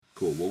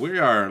Cool. Well, we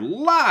are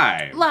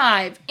live.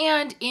 Live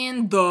and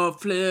in the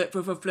flash, I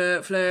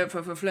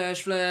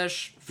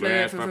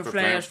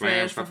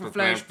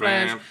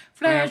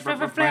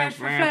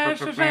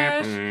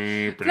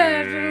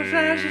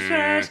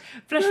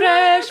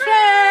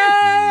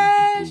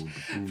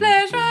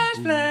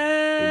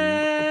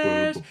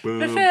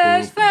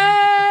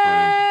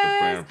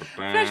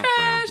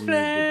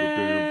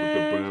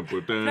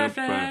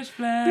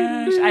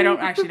don't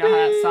actually know how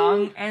that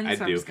song ends,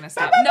 so I'm just gonna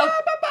stop. Nope.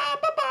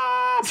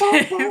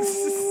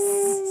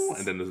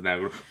 And then there's that.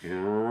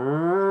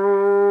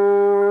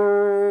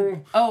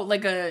 Oh,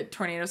 like a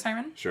tornado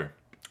siren? Sure.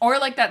 Or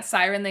like that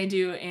siren they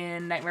do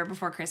in Nightmare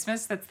Before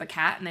Christmas. That's the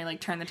cat, and they like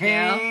turn the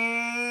tail.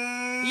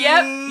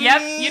 Yep.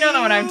 You know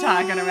the one I'm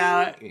talking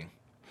about.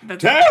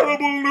 That's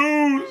Terrible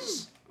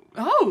news.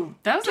 Oh,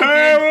 that was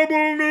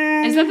Terrible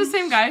news. Is that the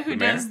same guy who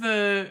does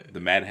the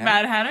Mad Hatter?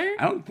 Mad Hatter?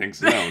 I don't think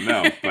so.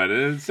 No, but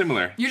it's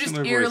similar. You're just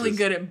Similar eerily voices.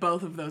 good at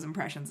both of those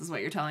impressions, is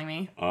what you're telling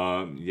me.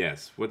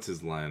 Yes. What's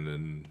his line?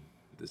 And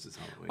this is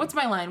Halloween. What's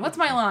my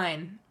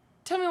line?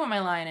 Tell me what my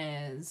line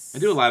is. I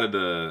do a lot of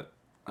the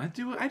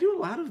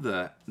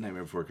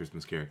Nightmare Before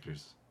Christmas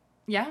characters.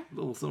 Yeah? A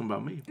little something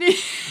about me.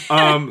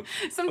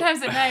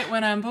 Sometimes at night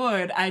when I'm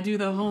bored, I do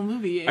the whole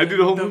movie. I do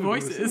the whole movie.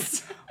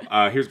 voices.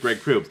 Here's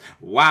Greg Proops.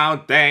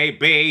 Won't they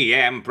be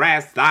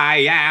impressed?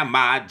 I am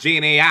a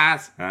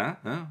genius. Huh?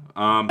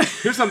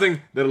 Here's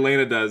something that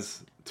Elena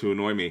does to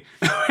annoy me.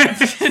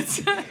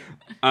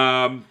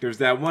 There's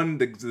that one,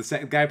 the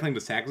guy playing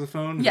the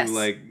saxophone. Yes.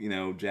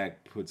 Who,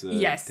 Jack puts a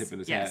tip in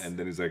his hat, and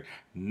then he's like,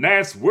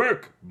 "Nice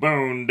work,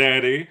 Bone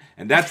Daddy,"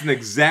 and that's an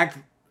exact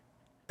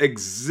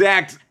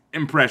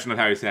impression of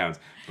how he sounds.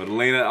 But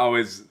Elena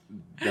always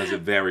does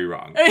it very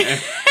wrong.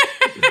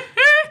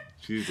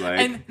 She's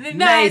like,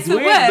 "Nice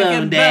work,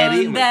 Bone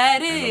Daddy." And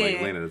I'm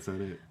like, Elena, that's not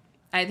it.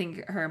 I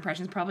think her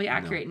impression's probably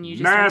accurate, and you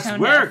just Nice are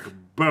tone work, deaf.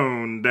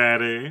 Bone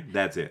Daddy.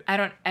 That's it. I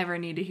don't ever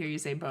need to hear you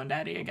say Bone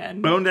Daddy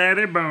again. Bone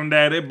Daddy, Bone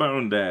Daddy,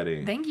 Bone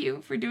Daddy. Thank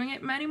you for doing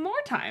it many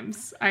more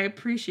times. I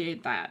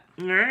appreciate that.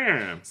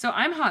 Yeah. So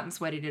I'm hot and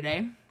sweaty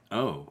today.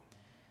 Oh.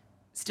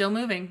 Still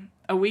moving.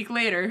 A week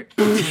later.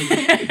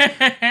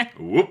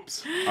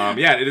 Whoops.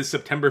 Yeah, it is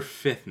September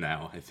 5th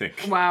now, I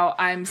think. Wow,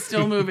 I'm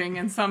still moving,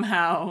 and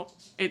somehow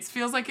it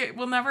feels like it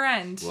will never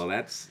end. Well,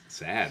 that's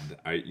sad.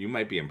 You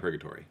might be in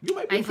purgatory. You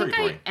might be I in think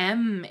purgatory. I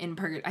am in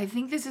purgatory. I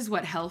think this is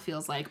what hell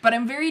feels like. But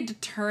I'm very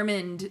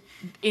determined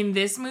in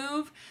this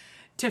move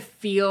to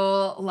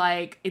feel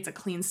like it's a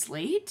clean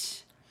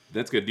slate.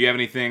 That's good. Do you have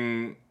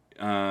anything?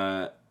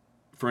 For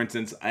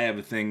instance, I have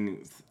a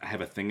thing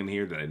in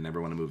here that I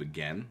never want to move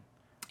again.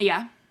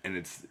 Yeah. And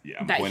it's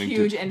I'm that pointing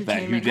huge to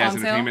entertainment that huge ass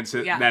console?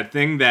 entertainment. Yeah. That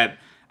thing that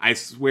I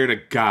swear to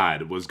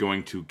God was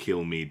going to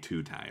kill me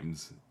 2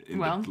 times.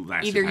 Well, the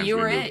last 2 either times you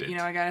we or moved it, you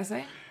know what I gotta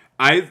say?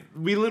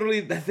 We literally,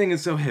 that thing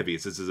is so heavy.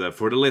 This is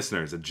for the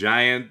listeners, a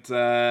giant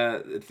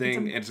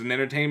thing. It's an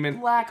entertainment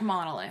Black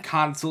monolith.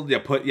 console.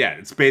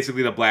 It's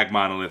basically the black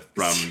monolith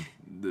from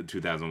the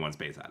 2001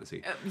 Space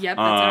Odyssey. Yep, that's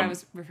what I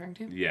was referring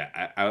to. Yeah,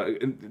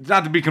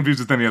 not to be confused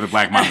with any other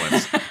black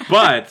monoliths,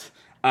 but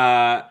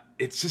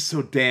it's just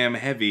so damn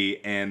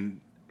heavy,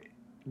 and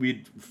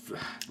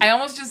I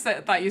almost just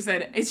thought you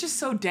said, it's just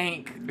so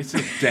dank. it's so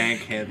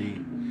dank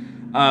heavy.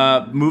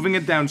 Moving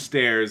it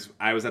downstairs,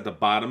 I was at the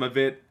bottom of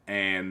it,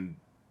 and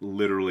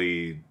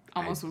literally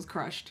Almost was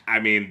crushed. I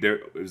mean,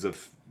 there was at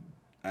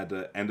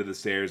the end of the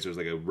stairs, there was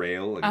like a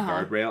rail, like a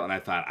guardrail, and I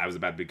thought I was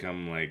about to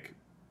become like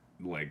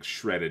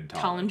shredded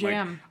Tall and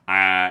jam.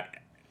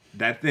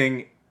 That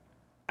thing,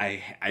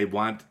 I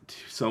want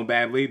so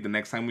badly the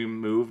next time we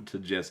move to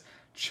just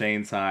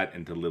chainsaw it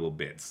into little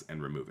bits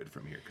and remove it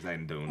from here because I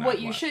don't know what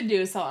you should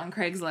do is sell it on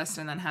Craigslist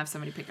and then have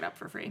somebody pick it up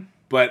for free.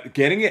 But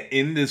getting it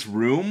in this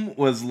room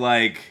was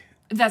like.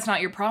 That's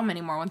not your problem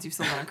anymore once you've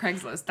sold it on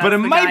Craigslist. That's but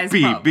it the might guy's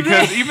be problem.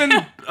 because even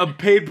a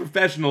paid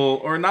professional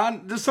or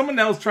not, just someone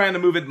else trying to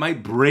move it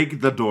might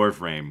break the door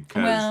frame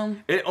because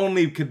it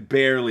only could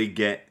barely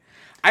get.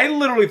 I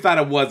literally thought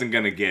it wasn't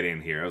gonna get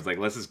in here. I was like,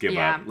 let's just give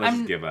up. Let's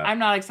just give up. I'm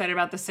not excited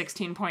about the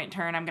 16-point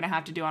turn I'm gonna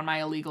have to do on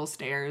my illegal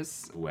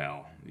stairs.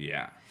 Well,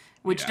 yeah.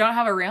 Which don't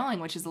have a railing,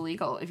 which is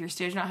illegal. If your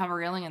stairs don't have a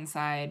railing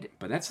inside.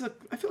 But I feel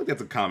like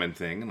that's a common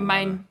thing.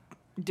 Mine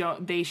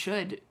don't. They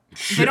should.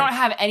 They don't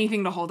have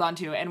anything to hold on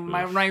to, and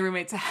my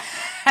roommate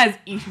has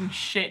eaten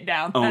shit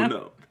down them. Oh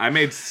no! I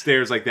made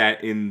stairs like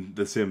that in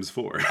The Sims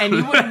 4. And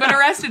you would have been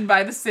arrested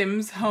by the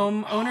Sims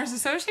Home Owners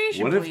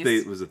Association. What police. if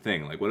it was a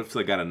thing? Like, what if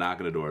I got a knock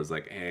on the door? It's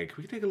like, hey, can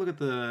we take a look at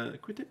the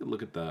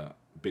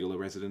Bigelow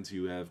residence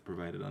you have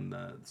provided on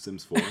The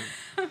Sims 4?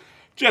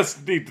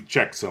 Just need to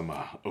check some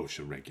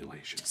OSHA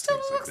regulations. Still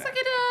looks like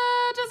it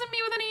doesn't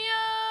meet with any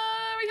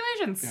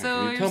regulations. Yeah,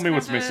 so can you tell me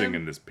what's missing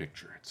in this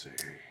picture? It's a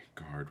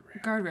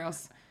guardrail.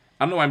 Guardrails.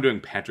 I don't know why I'm doing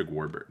Patrick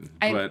Warburton,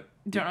 but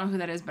don't know who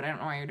that is, but I don't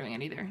know why you're doing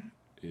it either.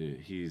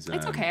 He's.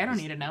 It's okay. I don't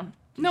need to know.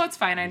 No, it's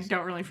fine. I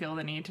don't really feel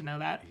the need to know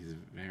that. He's a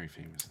very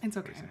famous. It's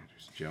okay. Actor.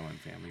 Joe on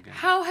Family Guy.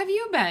 How have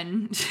you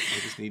been? I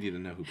just need you to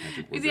know who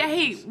Patrick Warburton Yeah,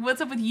 hey, is.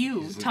 what's up with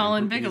you, Tall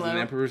and Bigelow? He's an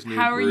Emperor's New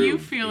How are you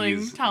Groove.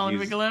 feeling, Tall and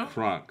Bigelow?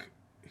 Crunk.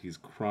 He's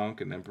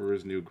Kronk in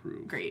Emperor's New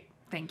Groove. Great.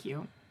 Thank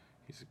you.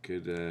 He's a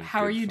good.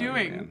 How are you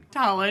doing, man.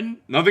 Talon?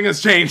 Nothing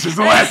has changed since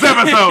the last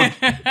episode.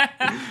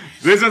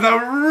 This is a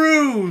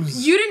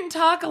ruse. You didn't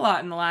talk a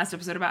lot in the last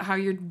episode about how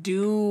you're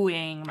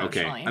doing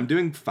emotionally. Okay, I'm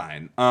doing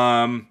fine.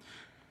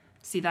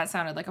 See, that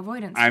sounded like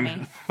avoidance to I'm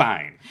me.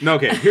 fine. No,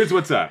 okay, here's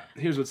what's up.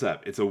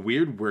 It's a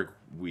weird work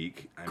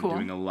week. I'm Cool.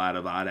 doing a lot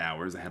of odd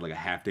hours. I had like a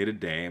half day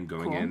today. I'm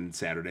going Cool. in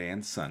Saturday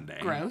and Sunday.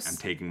 Gross. I'm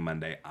taking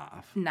Monday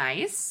off.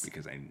 Nice.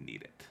 Because I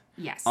need it.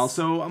 Yes.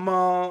 Also, I'm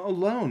all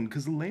alone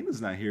because Elena's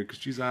not here because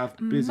she's off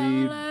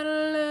busy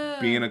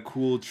being a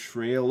cool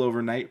trail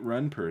overnight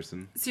run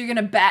person. So you're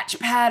going to batch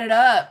pad it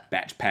up.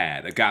 Batch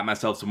pad. I got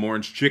myself some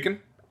orange chicken.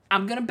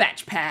 I'm going to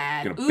batch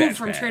pad. From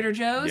pad. Trader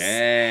Joe's?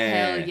 Yeah.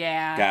 Hell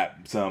yeah.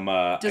 Got some...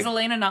 Does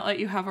Elena not let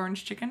you have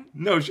orange chicken?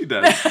 No, she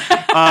does.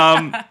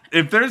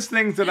 If there's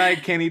things that I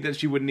can't eat that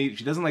she wouldn't eat,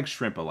 she doesn't like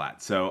shrimp a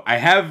lot. So I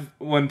have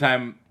one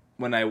time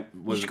when I was...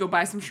 You should go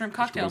buy some shrimp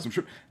cocktails. Some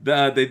shrimp.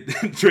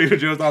 Trader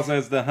Joe's also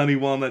has the honey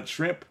walnut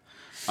shrimp,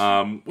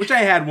 which I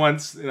had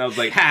once, and I was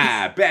like,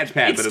 ha, batch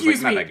pad, but it's like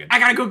not that good. I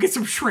gotta go get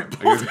some shrimp.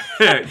 Can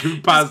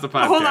we pause the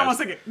podcast? Hold on 1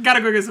 second.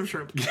 Gotta go get some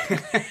shrimp.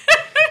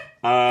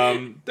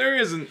 There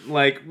isn't,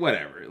 like,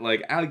 whatever.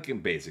 Like, I can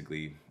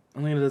basically...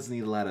 Elena doesn't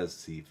eat a lot of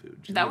seafood.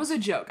 That was a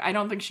joke. I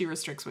don't think she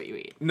restricts what you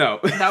eat. No.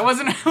 That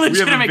wasn't a We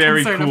legitimate have a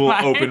very concern cool,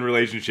 of mine. open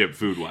relationship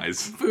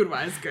food-wise.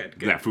 Food-wise, good.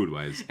 Yeah,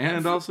 food-wise.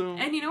 And also...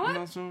 And you know what?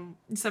 Also,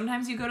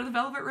 Sometimes you go to the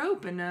Velvet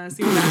Rope and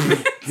see what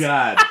happens.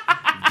 God.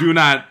 Do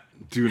not.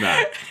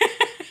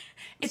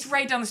 It's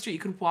right down the street. You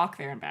could walk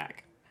there and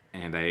back.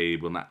 And I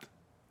will not.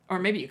 Or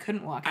maybe you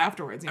couldn't walk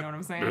afterwards, you know what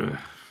I'm saying?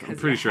 I'm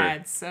pretty sure. I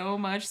had so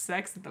much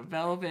sex at the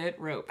Velvet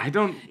Rope. I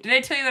don't... Did I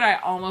tell you that I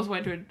almost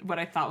went to what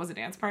I thought was a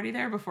dance party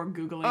there before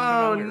Googling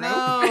Oh, the Velvet Rope?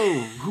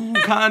 no. Who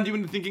conned you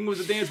into thinking it was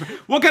a dance party?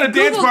 What kind of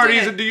dance Googled party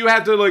is it. it? Do you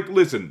have to, like,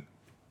 listen,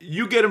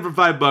 you get them for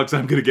 $5,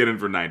 I'm going to get in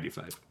for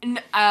 95.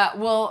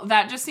 Well,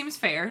 that just seems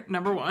fair,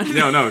 number one.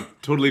 No,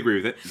 totally agree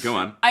with it. Go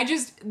on.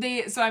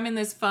 So I'm in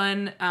this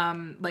fun,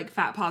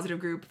 fat positive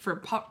group for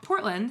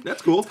Portland.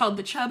 That's cool. It's called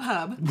the Chub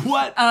Hub.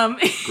 What?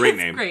 Great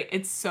name. It's great.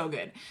 It's so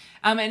good.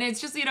 And it's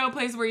just, a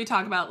place where you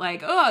talk about,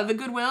 like, oh, the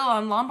Goodwill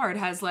on Lombard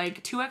has,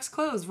 like, 2X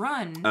clothes,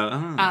 run.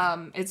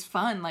 It's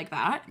fun like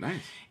that.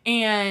 Nice.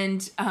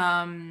 And,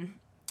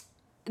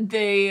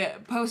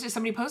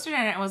 somebody posted it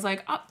and it was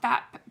like, oh,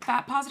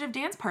 fat positive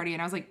dance party.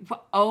 And I was like,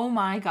 oh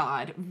my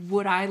God,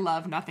 would I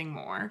love nothing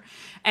more?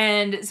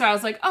 And so I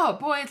was like, oh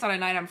boy, it's on a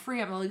night I'm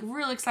free. I'm like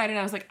real excited.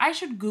 I was like, I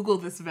should Google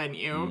this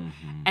venue.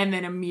 Mm-hmm. And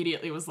then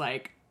immediately was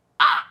like,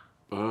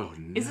 oh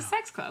no. It's a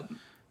sex club.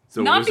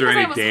 So Not was there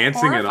any because I was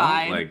dancing horrified.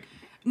 at all? Like,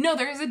 no,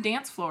 there is a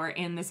dance floor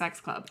in the sex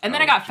club. And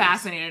then I got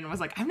fascinated and was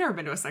like, I've never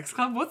been to a sex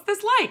club. What's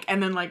this like?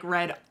 And then like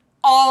read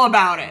all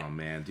about it. Oh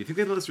man, do you think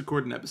they'd let us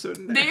record an episode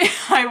in there?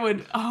 I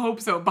would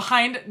hope so.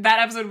 That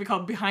episode would be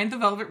called Behind the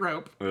Velvet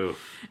Rope. Ugh.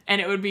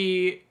 And it would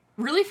be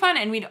really fun,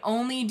 and we'd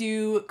only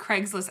do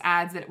Craigslist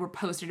ads that were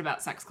posted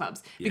about sex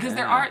clubs. Because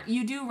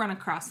you do run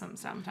across them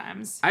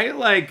sometimes. I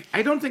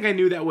don't think I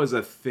knew that was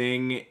a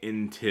thing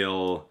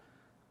until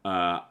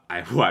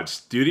I watched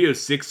Studio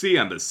 60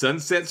 on the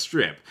Sunset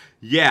Strip.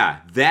 Yeah,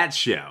 that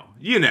show.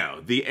 You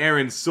know, the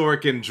Aaron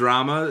Sorkin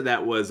drama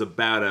that was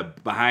about a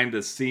behind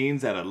the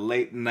scenes at a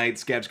late night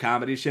sketch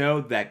comedy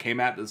show that came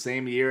out the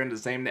same year in the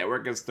same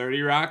network as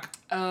 30 Rock.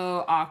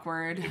 Oh,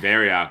 awkward.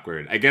 Very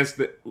awkward. I guess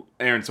that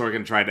Aaron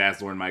Sorkin tried to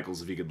ask Lorne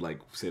Michaels if he could, like,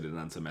 sit in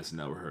on some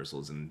SNL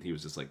rehearsals, and he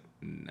was just like,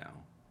 no.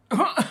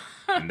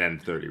 And then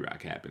 30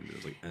 Rock happened. It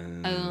was like,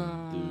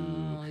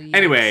 yes.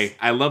 Anyway,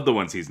 I love the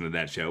one season of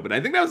that show, but I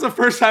think that was the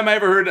first time I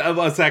ever heard of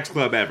a sex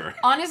club ever.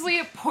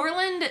 Honestly,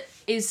 Portland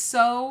is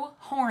so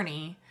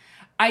horny.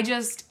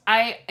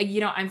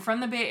 I'm from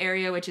the Bay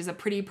Area, which is a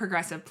pretty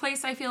progressive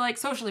place, I feel like,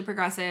 socially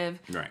progressive.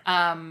 Right.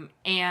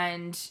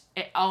 And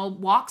all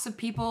walks of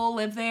people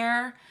live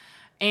there.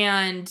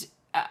 And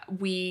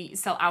we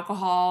sell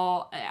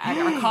alcohol at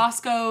our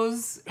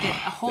Costco's,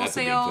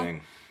 wholesale. That's a big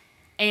thing.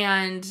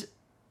 And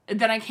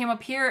then I came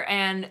up here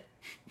and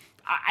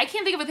I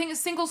can't think of a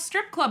single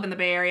strip club in the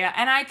Bay Area,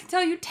 and I can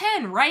tell you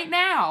 10 right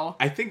now.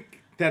 I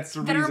think that's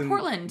the reason. That are in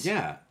Portland.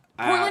 Yeah.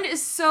 Portland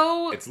is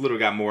so... It's literally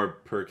got more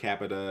per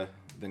capita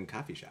than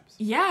coffee shops.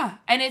 Yeah,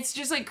 and it's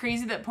just like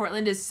crazy that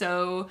Portland is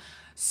so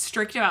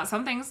strict about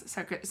some things,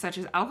 such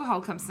as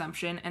alcohol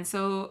consumption, and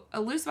so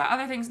loose about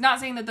other things. Not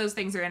saying that those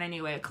things are in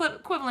any way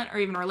equivalent or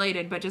even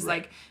related, but just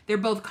like they're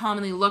both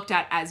commonly looked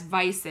at as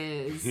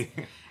vices.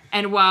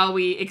 And while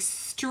we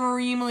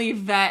extremely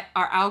vet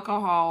our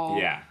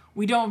alcohol,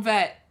 we don't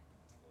vet,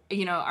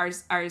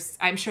 ours.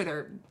 I'm sure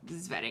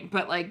there's vetting,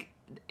 but like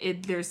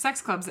there's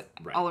sex clubs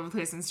all over the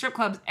place and strip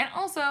clubs, and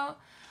also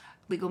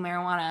legal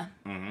marijuana.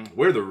 Mm-hmm.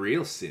 We're the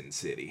real Sin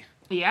City.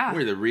 Yeah.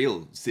 We're the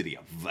real city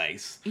of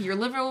vice. Your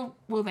liver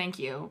will thank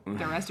you.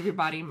 The rest of your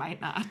body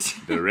might not.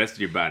 The rest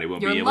of your body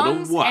won't Your be able to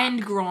lungs walk.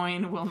 and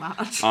groin will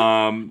not.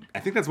 I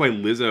think that's why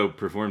Lizzo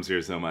performs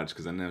here so much,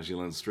 because I know she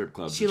loves strip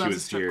clubs. She loves was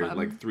a strip here club.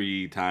 like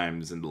 3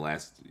 times in the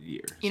last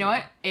year. You know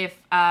what? If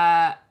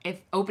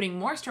opening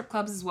more strip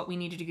clubs is what we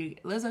need to do to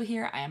get Lizzo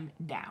here, I am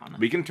down.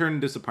 We can turn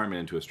this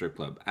apartment into a strip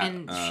club.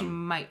 And she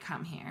might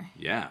come here.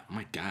 Yeah. Oh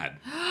my God.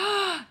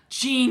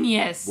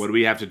 Genius. What do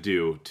we have to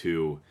do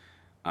to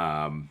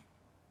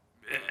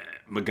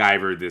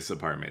MacGyver this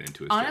apartment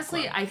into a strip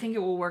Honestly, club? I think it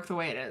will work the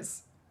way it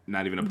is.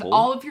 Not even a pole?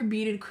 All of your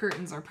beaded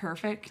curtains are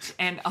perfect,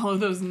 and all of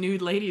those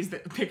nude ladies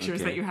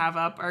pictures that you have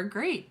up are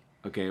great.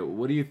 Okay,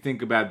 what do you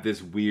think about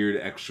this weird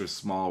extra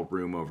small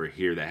room over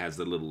here that has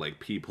the little like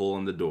peephole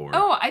in the door?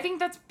 Oh, I think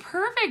that's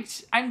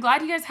perfect. I'm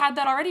glad you guys had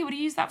that already. What do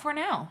you use that for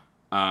now?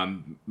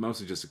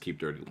 Mostly just to keep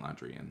dirty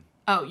laundry in.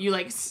 Oh, you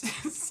like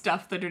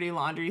stuff the dirty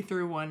laundry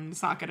through one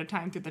sock at a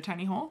time through the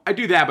tiny hole? I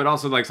do that, but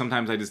also like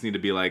sometimes I just need to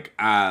be like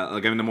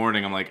in the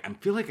morning I'm like, I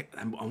feel like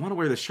I want to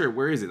wear this shirt.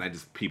 Where is it? And I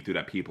just peep through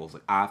that peephole. It's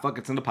like, fuck,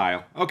 it's in the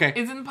pile. Okay.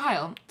 It's in the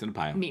pile. It's in the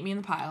pile. Meet me in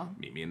the pile.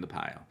 Meet me in the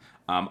pile.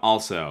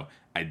 Also,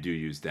 I do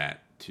use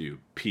that to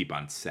peep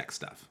on sex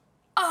stuff.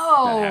 That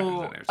happens in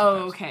there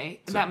sometimes.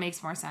 Okay. So, that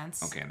makes more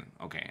sense. Okay.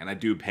 And I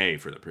do pay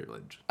for the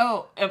privilege.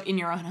 Oh, in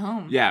your own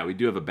home? Yeah, we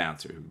do have a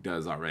bouncer who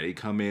does already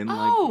come in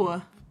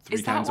like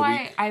 3 times a week. Is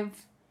that why I've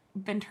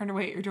been turned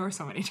away at your door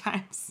so many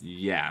times?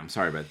 Yeah, I'm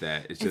sorry about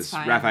that. It's just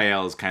fine.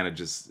 Raphael is kind of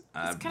just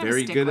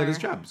very good at his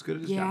job. He's good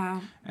at his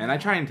job. And I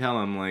try and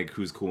tell him like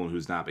who's cool and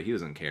who's not, but he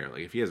doesn't care.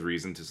 Like if he has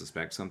reason to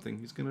suspect something,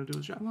 he's gonna do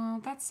his job. Well,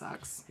 that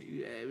sucks. I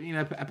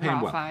pay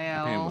him well.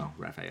 I pay him well,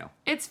 Raphael.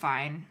 It's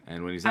fine.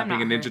 And when he's not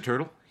being a Ninja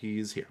Turtle,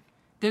 he's here.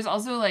 There's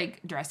also like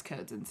dress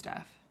codes and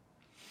stuff.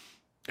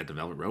 At the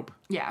Velvet Rope?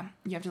 Yeah,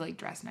 you have to like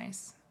dress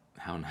nice.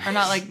 How nice. Or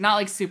not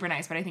like super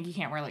nice, but I think you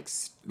can't wear like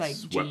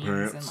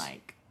jeans and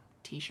like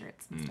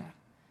t-shirts and stuff.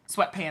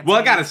 Sweatpants. Well,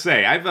 I gotta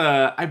say,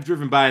 I've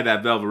driven by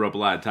that Velvet Rope a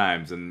lot of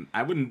times, and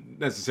I wouldn't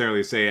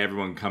necessarily say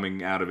everyone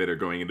coming out of it or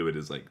going into it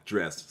is like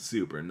dressed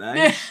super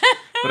nice.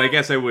 But I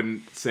guess I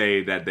wouldn't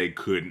say that they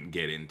couldn't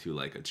get into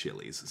like a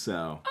Chili's.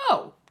 So.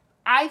 Oh,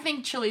 I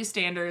think Chili's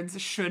standards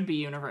should be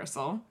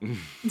universal.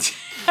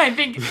 I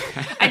think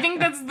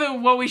that's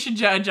what we should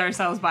judge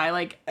ourselves by.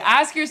 Like,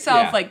 ask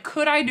yourself, like,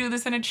 could I do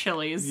this in a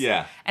Chili's?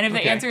 Yeah. And if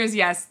the answer is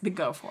yes, then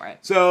go for it.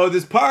 So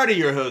this party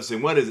you're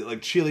hosting, what is it?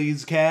 Like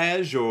Chili's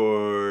cash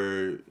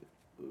or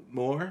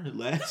more,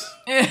 less?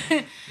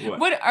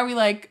 What are we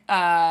like?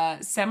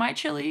 Semi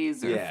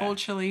Chili's or full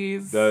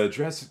Chili's? The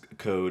dress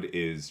code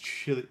is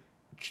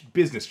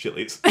business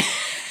Chili's.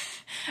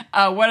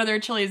 What other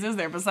Chili's is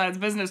there besides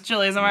business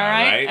Chili's? Am I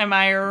right? Am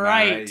I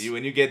right?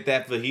 When you get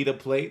that fajita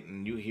plate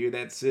and you hear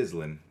that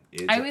sizzling,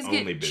 it's I always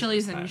only get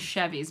Chili's time. and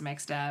Chevys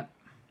mixed up.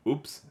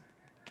 Oops.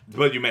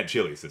 But you meant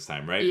Chili's this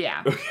time, right?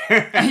 Yeah.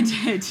 I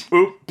did.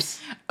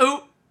 Oops.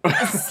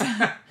 Oops.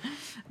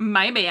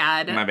 My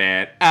bad. My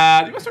bad. Do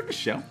you want to start the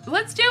show?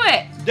 Let's do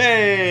it.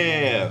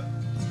 Yeah.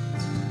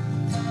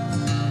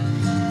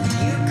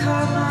 You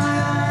caught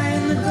my eye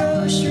in the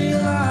grocery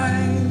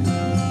line,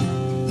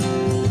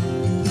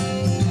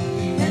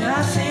 and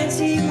I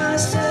fancied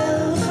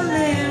myself a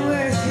man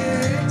worth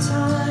your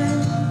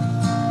time,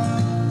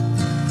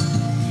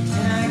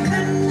 and I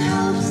couldn't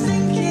help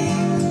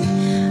thinking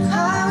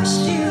I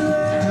wished you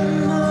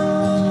were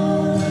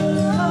mine.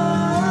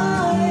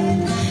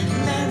 A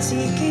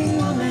man-seeking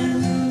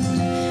woman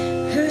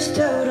whose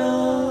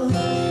total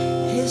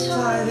is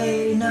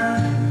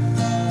 589.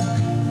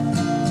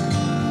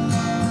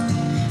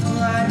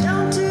 I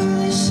don't do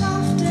this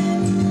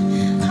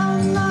often.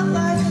 I'm not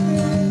like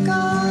other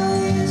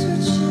guys,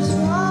 which is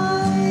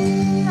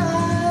why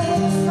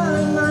I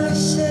find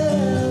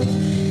myself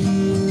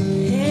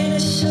in a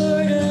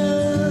sort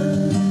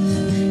of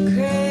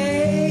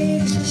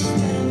great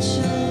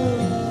existential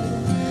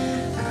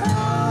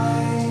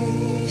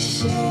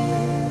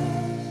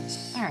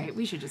crisis. All right,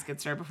 we should just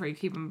get started before you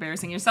keep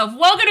embarrassing yourself.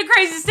 Welcome to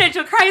Crazy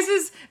Existential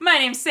Crisis. My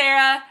name's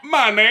Sarah.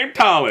 My name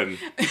Talon.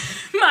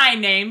 My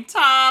name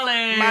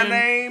Talon. My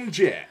name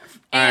Jeff.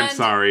 I'm And-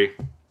 sorry.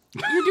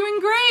 You're doing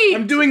great.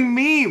 I'm doing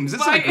memes.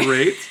 It's not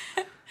great.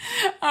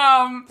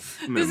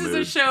 This is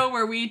a show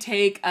where we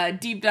take a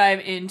deep dive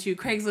into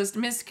Craigslist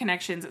Missed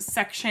Connections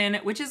section,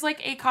 which is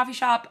like a coffee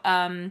shop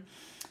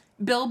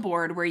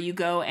billboard where you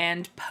go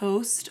and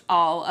post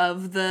all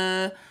of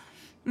the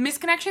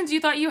misconnections you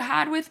thought you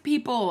had with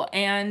people,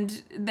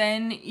 and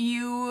then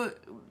you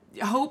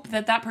hope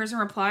that that person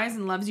replies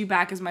and loves you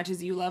back as much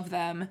as you love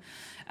them.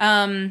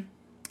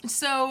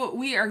 So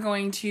we are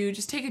going to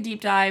just take a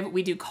deep dive.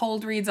 We do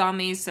cold reads on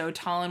these, so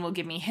Talon will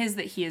give me his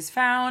that he has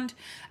found.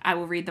 I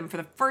will read them for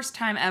the first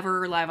time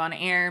ever live on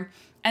air,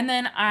 and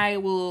then I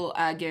will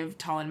give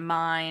Talon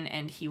mine,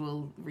 and he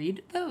will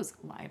read those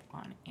live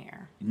on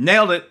air.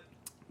 Nailed it.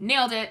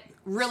 Nailed it.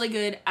 Really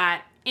good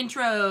at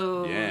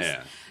intros.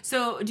 Yeah.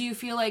 So do you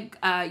feel like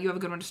you have a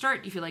good one to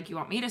start? Do you feel like you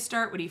want me to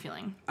start? What are you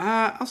feeling?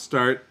 I'll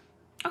start.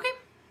 Okay.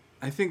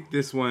 I think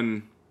this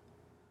one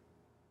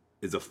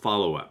is a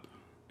follow-up.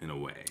 in a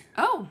way.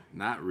 Oh.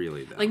 Not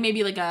really, though. Like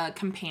maybe like a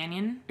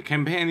companion? A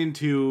companion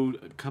to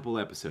a couple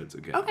episodes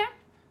ago. Okay.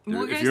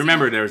 If you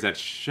remember, there was that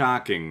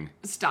shocking...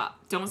 Stop.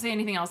 Don't say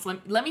anything else.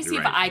 Let me see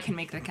if I can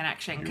make the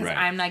connection. Because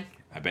I'm like...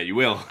 I bet you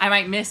will. I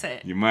might miss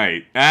it. You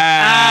might.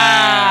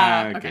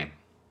 Okay.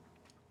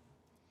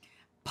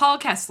 Paul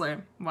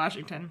Kessler,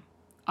 Washington.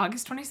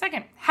 August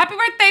 22nd. Happy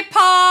birthday,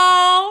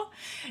 Paul!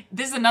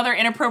 This is another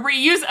inappropriate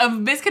use of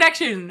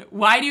misconnection.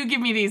 Why do you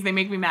give me these? They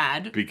make me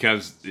mad.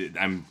 Because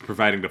I'm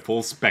providing the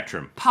full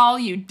spectrum. Paul,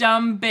 you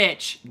dumb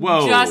bitch.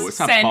 Whoa, just it's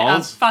not send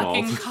Paul's a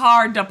fucking fault.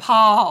 card to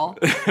Paul.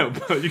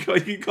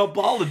 you call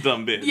Paul a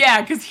dumb bitch.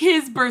 Yeah, because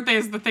his birthday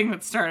is the thing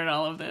that started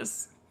all of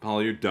this.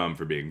 Paul, you're dumb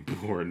for being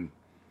born.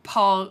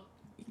 Paul,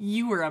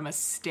 you were a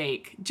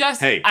mistake.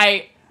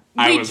 I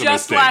We was a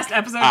just mistake. last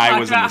episode I talked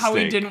was a about how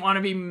we mistake. didn't want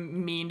to be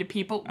mean to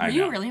people. Were I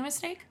you know. really a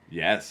mistake?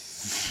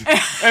 Yes.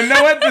 And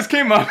know what? This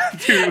came up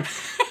too.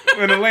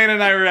 When Elaine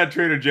and I were at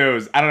Trader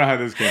Joe's, I don't know how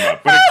this came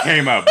up, but it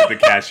came up with the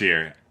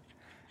cashier.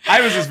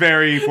 I was just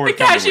very The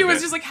forthcoming cashier with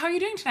was it. just like, "How are you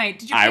doing tonight?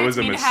 Did your I parents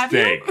was a mean to have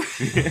you?"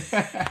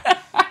 mistake.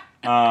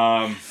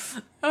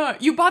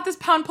 You bought this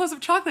pound plus of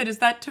chocolate. Is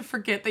that to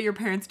forget that your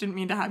parents didn't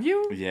mean to have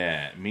you?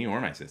 Yeah, me or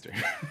my sister.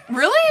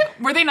 Really?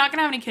 Were they not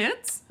gonna have any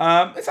kids?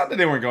 It's not that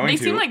they weren't going They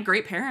to. seem like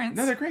great parents.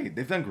 No, they're great.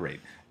 They've done great.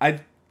 I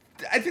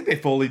think they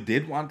fully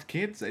did want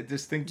kids. I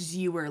just think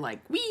You were like,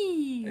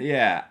 wee.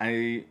 yeah,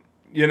 I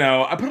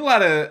put a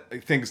lot of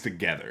things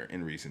together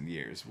in recent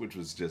years, which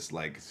was just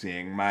like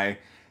seeing my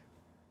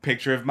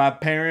picture of my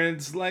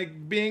parents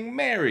like being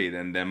married,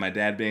 and then my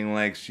dad being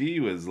like, she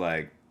was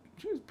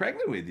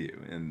pregnant with you,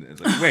 and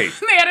it's like, wait,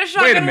 They had a wait a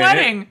shotgun minute,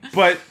 wedding.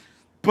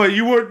 but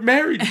you weren't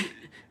married.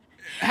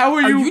 How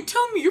are Are you? you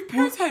telling me your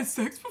parents had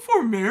sex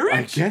before marriage?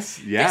 I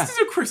guess, yeah. This is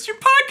a Christian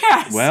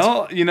podcast.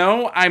 Well,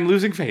 I'm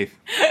losing faith.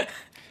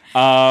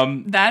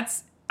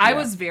 I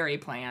was very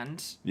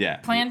planned. Yeah.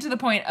 Planned to the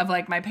point of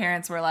like my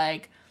parents were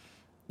like,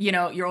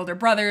 your older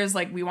brothers,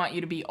 like we want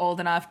you to be old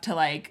enough to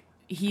like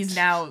he's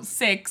now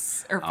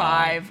 6 or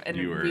 5 and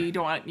we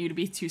don't want you to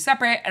be too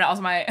separate. And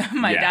also my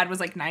dad was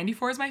like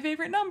 94 is my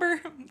favorite number.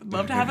 I'd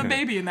love to have a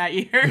baby in that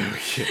year.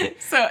 Okay.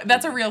 So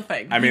that's a real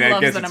thing. I mean, he I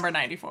loves guess the number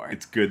 94.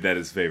 It's good that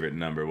his favorite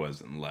number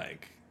wasn't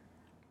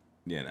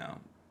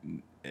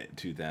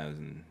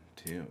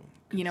 2002.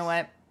 You know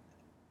what?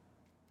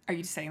 Are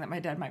you saying that my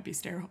dad might be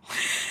sterile?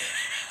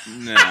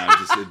 No,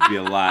 it'd be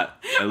a My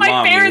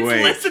long parents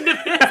wait. listen to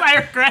this. I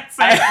regret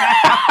saying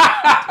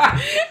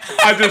that.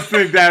 I just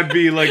think that'd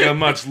be like a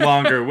much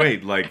longer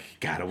wait. Like,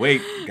 gotta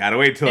wait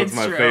till it's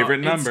my true. favorite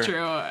number. It's true.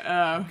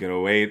 Gotta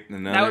wait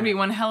another. That would be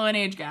one hell of an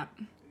age gap.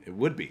 It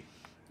would be.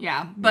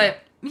 Yeah, but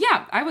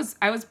yeah, I was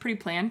pretty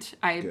planned.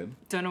 I Good.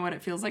 don't know what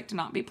it feels like to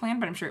not be planned,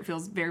 but I'm sure it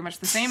feels very much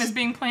the same as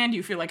being planned.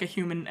 You feel like a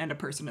human and a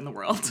person in the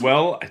world.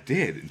 Well, I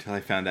did until I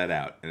found that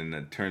out, and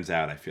it turns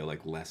out I feel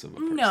like less of a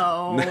person.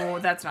 No,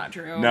 that's not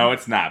true. No,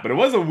 it's not. But it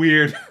was a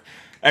weird,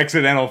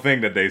 accidental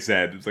thing that they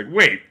said. It's like,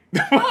 wait,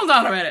 Hold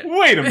on a minute.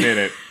 wait a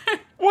minute.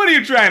 What are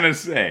you trying to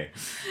say?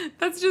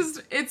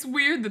 It's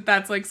weird that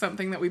that's like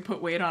something that we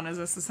put weight on as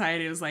a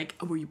society. It was like,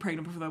 oh, were you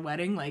pregnant before the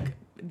wedding? Like,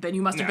 then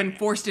you must have been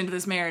forced into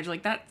this marriage.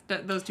 Like that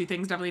those two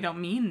things definitely don't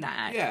mean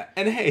that. Yeah,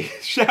 and hey,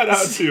 shout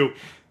out to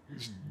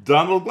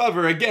Donald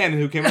Glover again,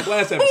 who came up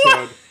last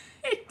episode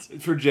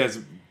for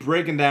just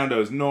breaking down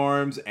those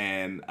norms.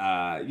 And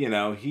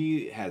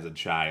he has a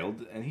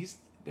child, and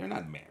they're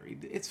not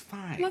married. It's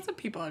fine. Lots of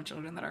people have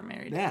children that are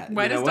married. Yeah,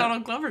 Why you know does what?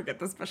 Donald Glover get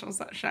the special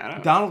shout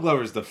out? Donald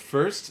Glover's the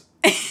first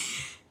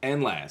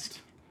and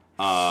last.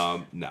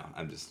 No,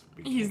 I'm just.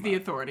 He's the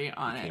authority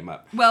on it. came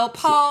up. Well,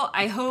 Paul,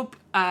 I hope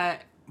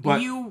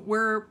But-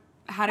 you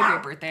had a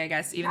great birthday, I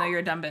guess, even though you're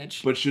a dumb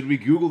bitch. But should we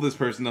Google this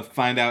person to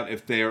find out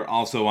if they are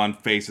also on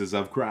Faces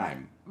of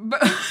Crime? But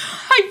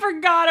I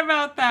forgot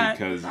about that.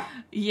 Because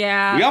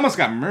Yeah. we almost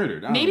got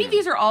murdered. Maybe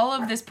these are all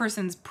of this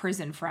person's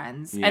prison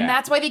friends. Yeah. And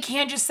that's why they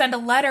can't just send a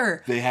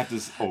letter. They have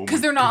to. Because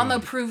they're not on the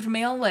approved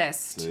mail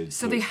list.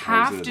 So they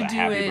have to do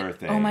happy it.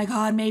 birthday. Oh my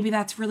god, maybe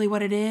that's really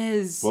what it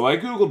is. Well, I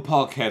Googled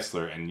Paul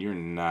Kessler, and you're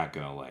not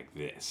going to like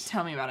this.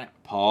 Tell me about it.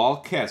 Paul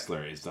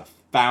Kessler is the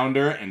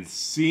founder and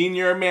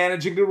senior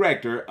managing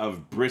director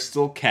of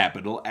Bristol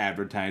Capital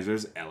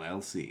Advertisers,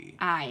 LLC.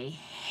 I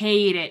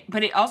hate it.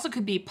 But it also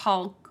could be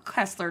Paul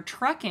Kessler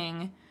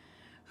Trucking,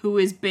 who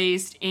is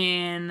based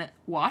in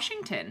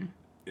Washington.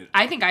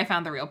 I think I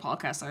found the real Paul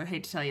Kessler. I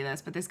hate to tell you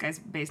this, but this guy's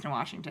based in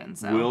Washington.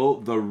 So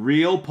Will the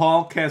real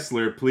Paul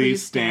Kessler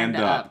please stand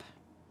up?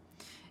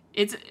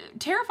 It's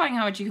terrifying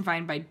how much you can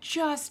find by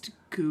just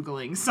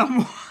Googling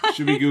someone.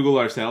 Should we Google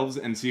ourselves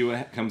and see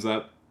what comes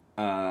up?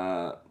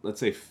 Let's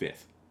say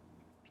 5th.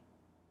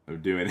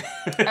 I'm doing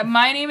it.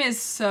 My name is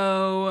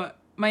so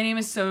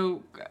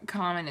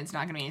common. It's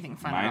not gonna be anything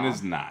fun. Mine at all.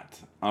 is not.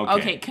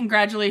 Okay,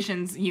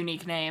 congratulations,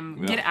 unique name.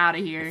 Well, Get out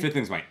of here. The 5th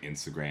thing's my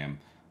Instagram.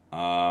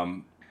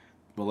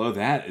 Below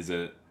that is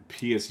a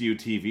PSU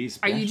TV Are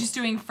special. you just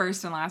doing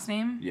first and last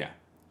name? Yeah.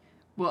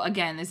 Well,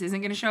 again, this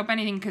isn't gonna show up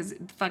anything because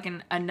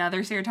fucking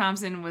another Sarah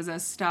Thompson was a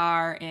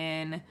star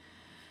in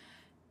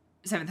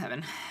Seventh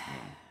Heaven.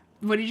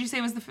 What did you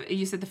say was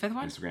you said the fifth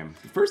one? Instagram.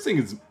 The first thing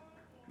is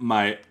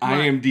my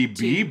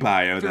IMDb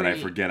bio that I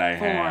forget I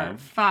 4,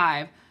 have.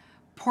 5.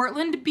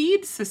 Portland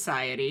Bead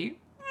Society.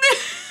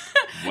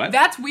 What?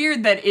 That's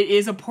weird that it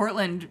is a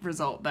Portland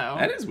result, though.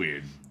 That is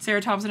weird.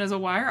 Sarah Thompson is a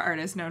wire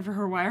artist known for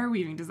her wire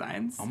weaving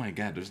designs. Oh my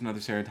god, there's another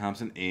Sarah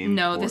Thompson in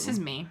No, Portland. this is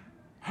me.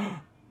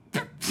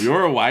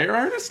 You're a wire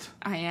artist?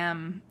 I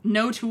am.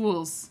 No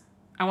tools.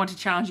 I want to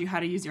challenge you how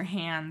to use your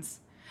hands.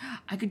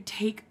 I could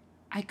take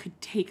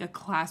a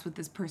class with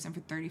this person for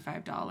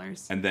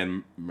 $35. And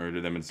then murder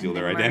them and steal And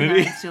their then murder them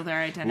identity? and steal their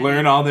identity.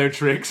 Learn all their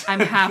tricks? I'm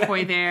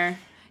halfway there.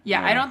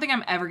 Yeah, No. I don't think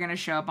I'm ever going to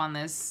show up on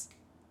this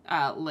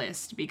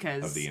list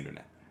because Of the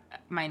internet.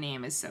 my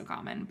name is so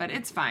common. But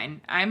it's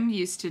fine. I'm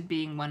used to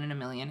being 1 in a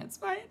million. It's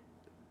fine.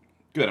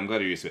 Good, I'm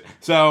glad you're used to it.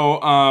 So,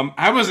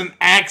 I was an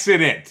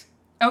accident.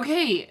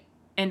 Okay,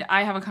 and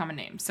I have a common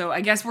name, so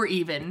I guess we're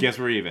even. Guess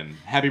we're even.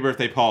 Happy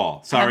birthday,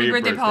 Paul. Sorry Happy your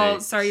birthday, Paul.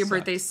 Sorry your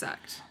sucked. birthday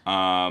sucked.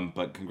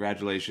 But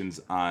congratulations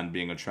on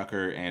being a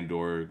trucker and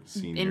or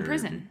senior In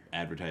prison.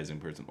 advertising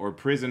person or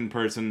prison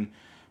person.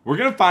 We're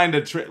gonna find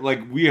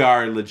we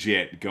are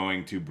legit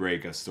going to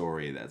break a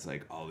story that's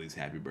like all these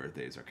happy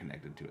birthdays are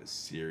connected to a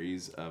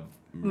series of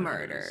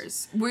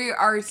murders. We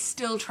are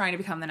still trying to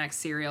become the next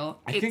serial.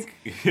 I think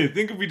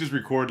if we just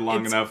record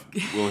long enough,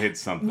 we'll hit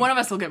something. One of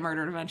us will get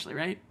murdered eventually,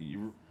 right?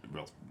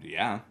 Well,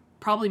 yeah.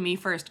 Probably me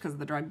first because of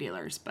the drug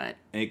dealers, but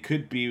It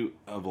could be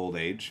of old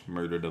age,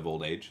 murdered of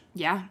old age.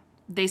 yeah,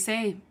 they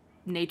say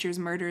nature's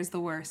murder is the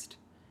worst.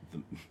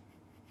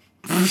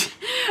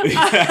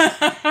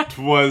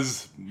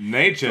 Twas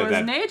nature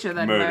that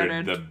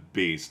murdered. the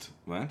beast.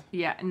 What?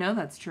 Yeah, no,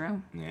 that's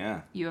true.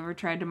 Yeah. You ever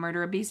tried to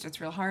murder a beast? It's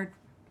real hard.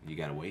 You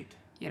gotta wait.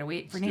 You gotta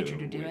wait for Still nature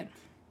to do wait. it.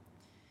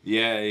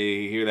 Yeah,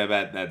 you hear that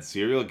about that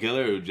serial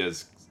killer who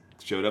just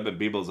showed up at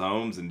people's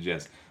homes and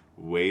just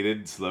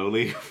waited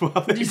slowly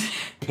while they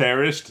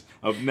perished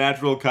of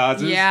natural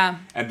causes? Yeah.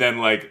 And then,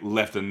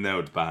 left a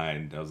note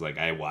behind. I was like,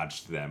 I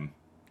watched them.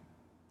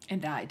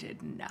 And I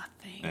did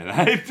nothing. And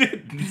I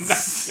did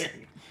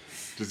nothing.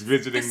 Just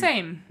visiting. The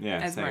same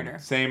as same. murder.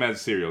 Same as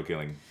serial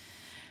killing.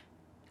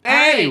 All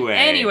right, Anyway.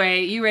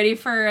 Anyway, you ready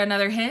for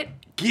another hit?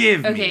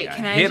 Give Okay, me a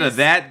can I hit just- of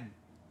that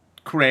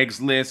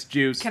Craigslist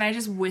juice. Can I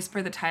just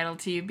whisper the title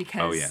to you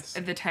because Oh, yes.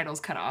 the title's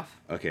cut off?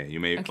 Okay, you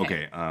may. Okay.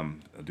 Okay, I'll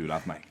do it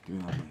off mic.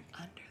 Under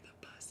the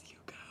bus you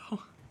go.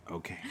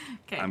 Okay.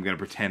 Okay. I'm gonna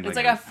pretend. It's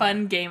like a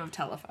fun game of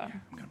telephone.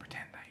 I'm gonna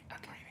pretend I'm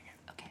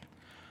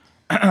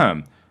reading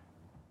it. Okay.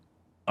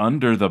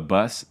 Under the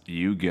bus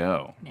you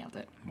go. Nailed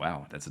it.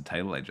 Wow, that's a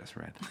title I just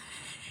read.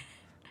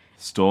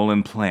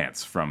 Stolen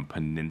plants from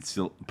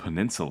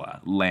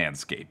Peninsula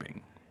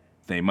Landscaping.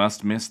 They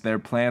must miss their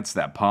plants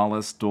that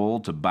Paula stole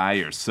to buy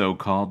your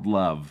so-called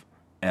love.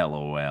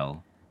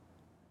 LOL.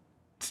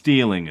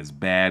 Stealing is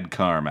bad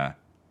karma.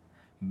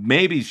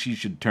 Maybe she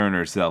should turn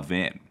herself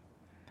in.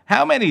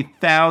 How many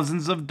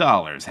thousands of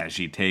dollars has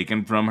she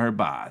taken from her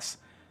boss?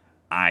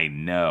 I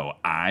know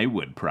I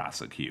would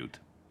prosecute.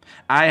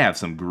 I have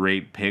some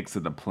great pics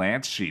of the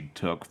plants she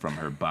took from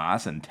her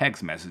boss and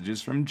text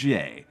messages from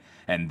Jay,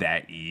 and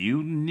that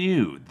you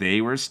knew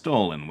they were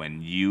stolen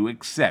when you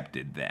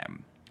accepted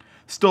them.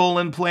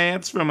 Stolen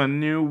plants from a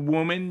new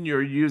woman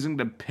you're using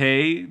to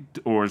pay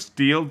or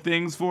steal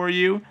things for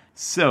you?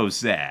 So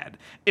sad.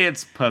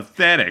 It's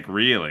pathetic,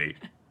 really.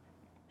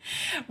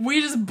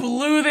 We just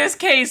blew this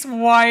case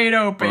wide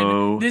open.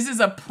 Oh. This is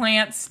a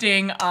plant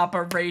sting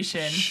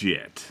operation.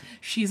 Shit.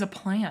 She's a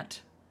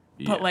plant.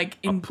 Yeah, But like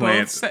a in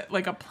plant. both,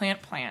 like a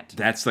plant.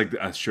 That's like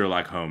a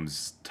Sherlock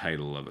Holmes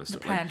title of a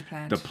story.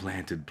 plant. The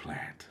planted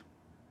plant.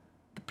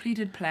 The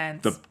pleated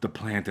plants. The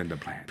plant and the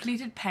plant.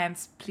 pleated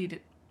pants,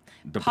 pleated.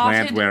 The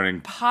plant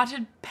wearing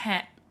potted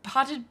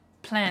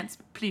plants,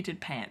 pleated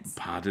pants.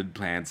 potted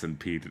plants and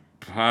potted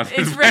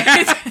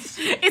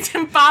It's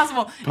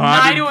impossible. Potted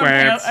Nigh to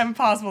plants.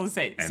 impossible to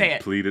say. and Say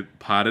it.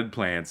 potted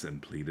plants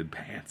and pleated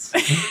pants.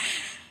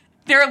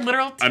 There are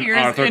literal An tears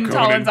Arthur in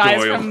Conan Talon's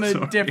eyes Doyle from the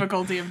story.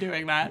 difficulty of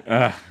doing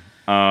that.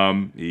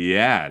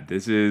 Yeah,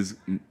 this is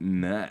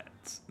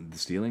nuts. The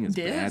stealing is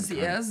bad. This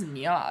is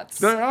nuts.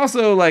 They're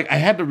also I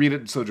had to read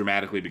it so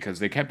dramatically because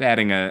they kept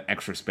adding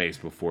extra space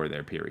before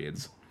their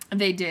periods.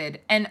 They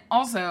did. And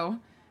also,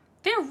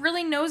 they're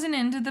really nosing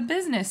into the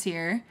business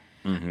here.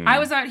 Mm-hmm. I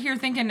was out here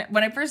thinking,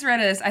 when I first read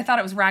this, I thought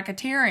it was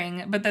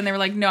racketeering, but then they were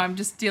like, no, I'm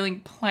just stealing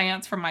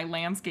plants from my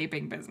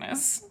landscaping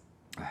business.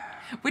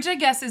 Which I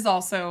guess is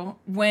also,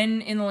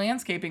 when in the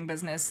landscaping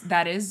business,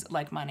 that is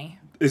like money.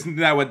 Isn't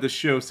that what the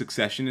show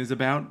Succession is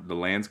about? The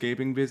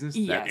landscaping business?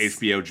 That Yes.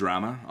 HBO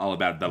drama? All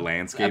about the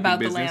landscaping About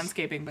business? the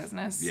landscaping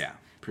business. Yeah,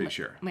 pretty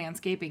sure.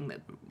 Landscaping,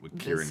 With the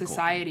Kieran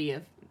society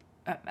of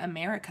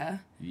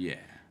America. Yeah.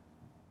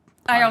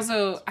 I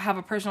also have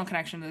a personal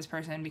connection to this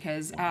person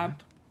because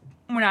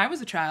when I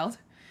was a child,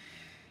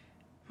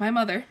 my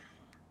mother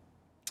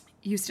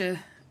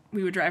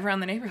we would drive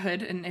around the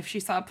neighborhood, and if she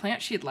saw a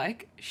plant she'd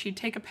like, she'd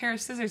take a pair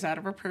of scissors out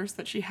of her purse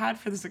that she had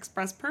for this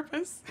express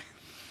purpose.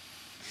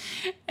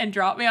 and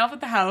drop me off at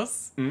the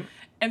house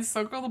and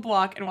circle the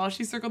block. And while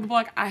she circled the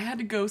block, I had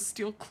to go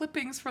steal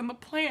clippings from the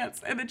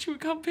plants, and then she would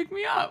come pick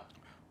me up.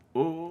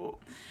 Oh.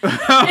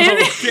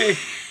 Okay.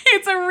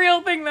 It's a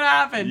real thing that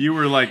happened. You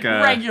were like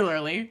a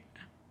regularly.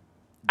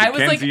 I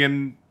was like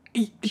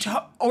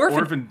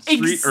orphan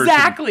street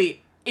urchin.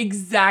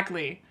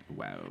 Exactly.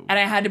 Wow. And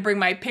I had to bring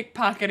my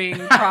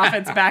pickpocketing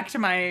profits back to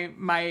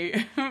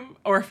my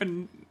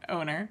orphan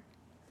owner.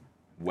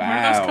 Wow. What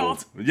are those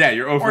called? Yeah,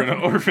 your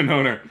orphan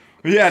owner.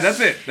 Yeah, that's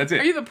it.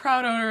 Are you the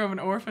proud owner of an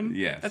orphan?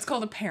 Yes. That's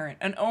called a parent.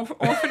 An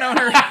orphan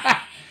owner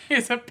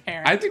is a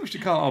parent. I think we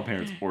should call all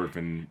parents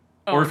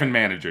orphan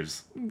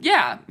managers.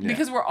 Yeah,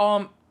 because we're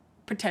all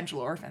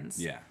potential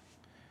orphans. Yeah.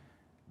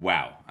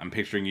 Wow. I'm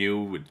picturing you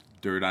with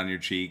dirt on your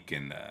cheek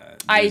and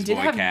I did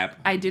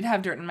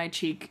have dirt in my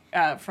cheek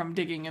from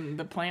digging in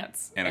the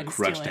plants and a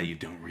crutch stealing. that you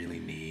don't really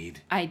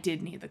need. I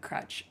did need the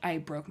crutch. I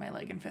broke my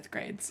leg in 5th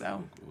grade,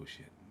 so. Oh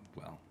shit.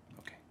 Well,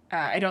 okay.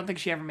 I don't think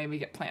she ever made me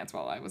get plants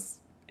while I was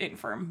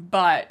infirm,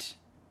 but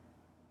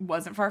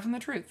wasn't far from the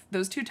truth.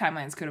 Those two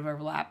timelines could have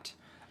overlapped.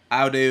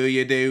 How do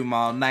you do?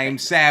 My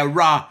name's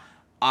Sarah.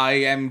 I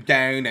am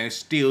gonna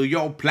steal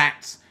your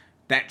plants.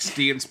 That's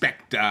the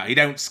inspector. He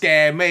don't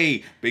scare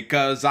me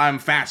because I'm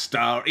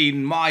faster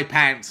in my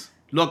pants.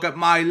 Look at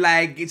my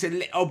leg, it's a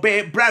little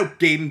bit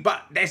broken,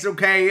 but that's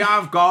okay,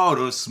 I've got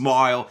a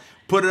smile.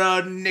 Put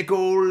a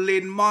nickel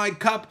in my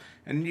cup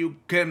and you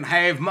can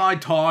have my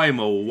time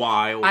a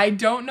while. I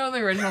don't know the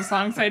original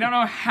song, so I don't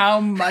know how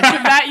much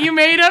of that you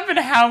made up and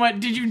how much.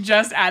 Did you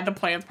just add the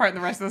plants part and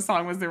the rest of the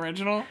song was the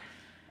original?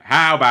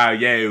 How about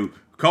you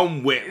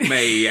come with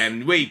me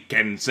and we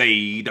can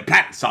see the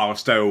plants are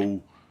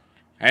still.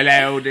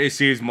 Hello,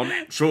 this is my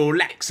natural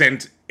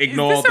accent.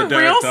 Ignore the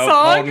dirt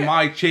on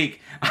my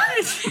cheek.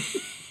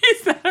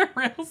 Is that a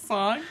real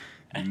song?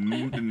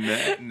 No.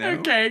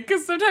 Okay,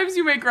 because sometimes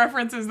you make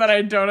references that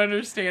I don't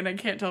understand. I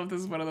can't tell if this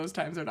is one of those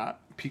times or not.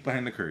 Peek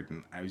behind the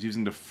curtain. I was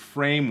using the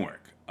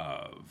framework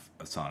of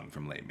a song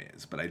from Les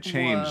Mis, but I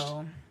changed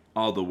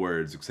all the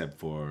words except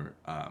for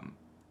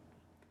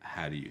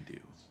how do you do?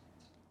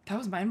 That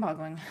was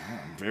mind-boggling. Oh,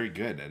 I'm very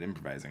good at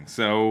improvising.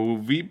 So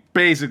we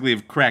basically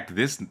have cracked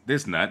this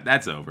nut.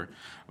 That's over,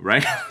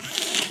 right?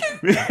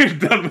 We're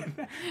done with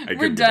that.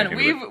 We're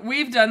done.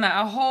 We've done that.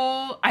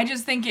 I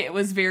just think it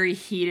was very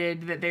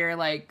heated that they're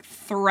like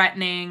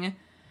threatening.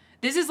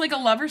 This is like a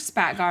lover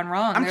spat gone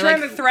wrong. They're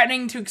like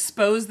threatening to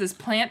expose this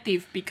plant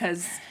thief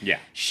because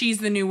she's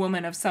the new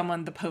woman of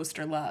someone the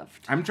poster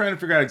loved. I'm trying to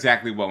figure out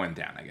exactly what went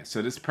down, I guess.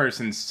 So this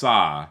person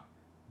saw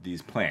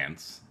these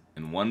plants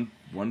in one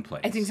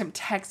place. I think some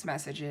text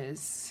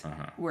messages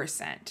were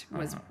sent.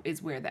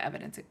 Is where the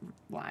evidence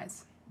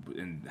lies.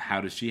 And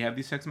how does she have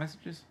these text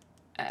messages?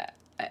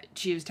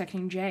 She was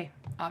texting Jay,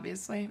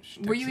 obviously.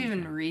 Were you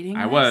even reading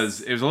I this?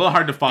 was. It was a little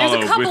hard to follow.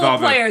 There's a couple with all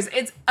of players.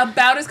 It's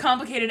about as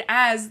complicated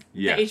as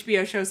the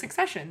HBO show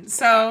Succession.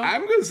 So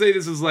I'm going to say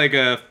this is like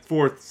a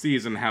 4th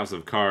season House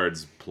of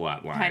Cards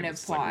plot line. Kind of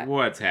plot. Like,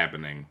 what's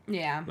happening?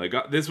 Yeah. Like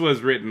this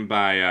was written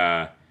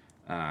by,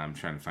 I'm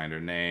trying to find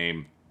her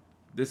name.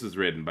 This was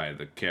written by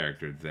the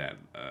character that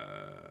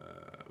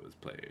was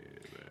played.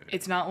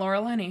 It's not Laura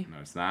Linney. No,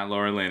 it's not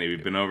Laura Linney.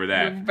 We've been over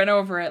that. We've been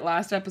over it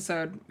last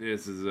episode.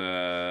 This is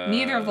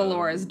neither of the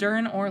Lauras,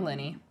 Dern or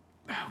Linney.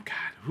 Oh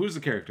God, who's the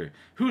character?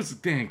 Who's the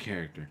dang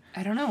character?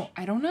 I don't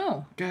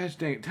know. Gosh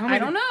dang, tell me. I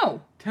don't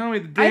know. Tell me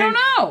the dang. I don't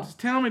know. Just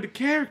tell me the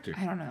character.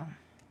 I don't know.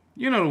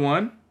 You know the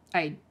one.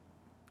 I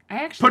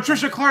actually.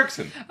 Patricia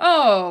Clarkson.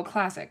 Oh,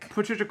 classic.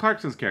 Patricia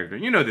Clarkson's character.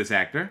 You know this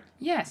actor.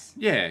 Yes.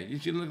 Yeah, you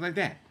should look like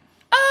that.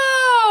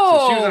 Oh!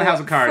 So she was in House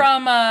of Cards.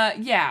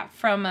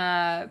 From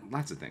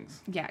lots of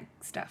things. Yeah,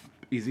 stuff.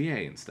 Easy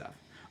A and stuff.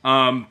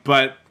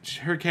 But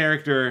her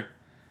character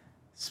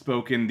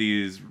spoke in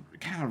these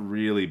kind of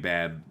really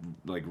bad,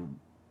 like,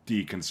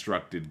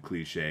 deconstructed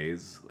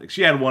cliches. Like,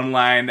 she had one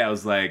line that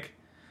was like,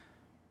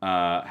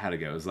 how'd it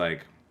go? It was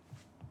like,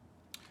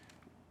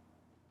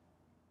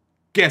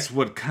 guess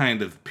what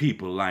kind of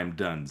people I'm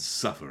done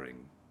suffering.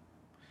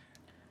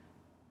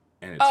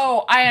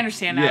 Oh, I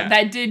understand now. Yeah.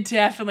 That did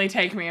definitely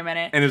take me a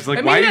minute. And it's like,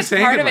 but why are maybe you that's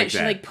saying part it of like it. that?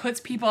 She like puts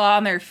people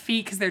on their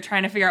feet because they're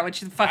trying to figure out what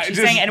the fuck she's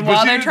just- saying, and but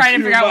while you they're do trying to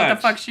too figure out what the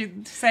much. fuck she's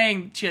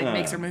saying, she like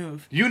makes her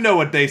move. You know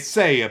what they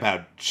say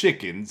about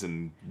chickens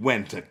and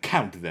when to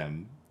count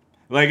them.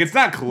 Like, it's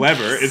not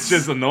clever. It's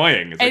just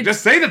annoying. It's like,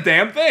 just say the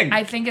damn thing.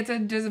 I think it's a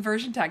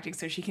diversion tactic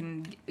so she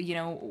can,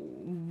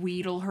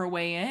 wheedle her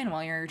way in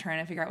while you're trying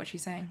to figure out what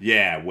she's saying.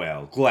 Yeah,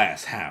 well,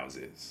 glass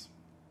houses.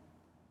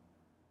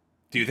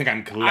 Do you think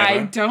I'm clever?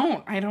 I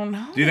don't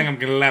know. Do you think I'm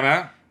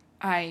clever?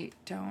 I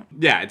don't.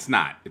 Yeah, it's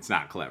not. It's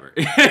not clever.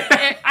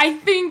 I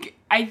think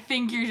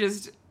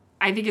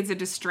it's a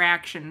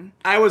distraction.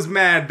 I was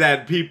mad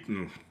that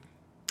people...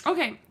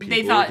 Okay, People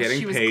they thought getting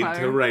she was paid clever.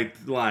 to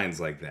write lines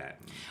like that.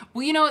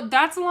 Well, you know,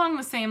 that's along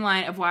the same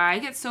line of why I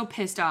get so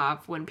pissed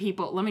off when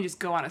people... Let me just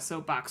go on a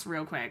soapbox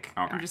real quick.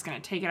 Okay. I'm just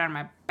going to take it out of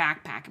my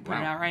backpack and put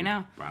it out right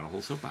now. Brought a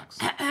whole soapbox.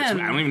 I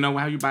don't even know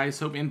how you buy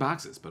soap in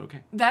boxes, but okay.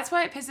 That's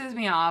why it pisses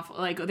me off.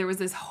 Like, there was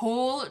this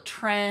whole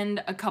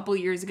trend a couple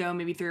years ago,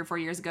 maybe 3 or 4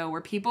 years ago,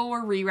 where people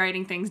were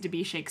rewriting things to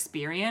be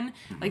Shakespearean.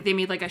 Like, they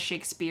made, like, a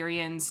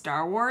Shakespearean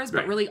Star Wars, but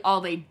Right. really all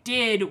they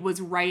did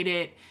was write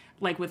it,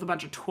 like, with a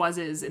bunch of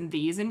twases and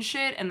these and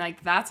shit. And,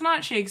 like, that's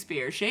not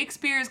Shakespeare.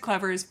 Shakespeare is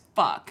clever as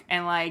fuck.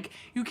 And, like,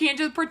 you can't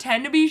just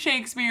pretend to be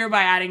Shakespeare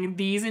by adding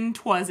these and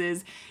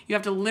twases. You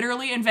have to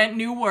literally invent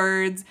new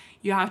words.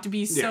 You have to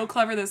be so Yeah.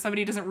 clever that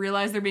somebody doesn't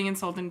realize they're being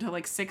insulted until,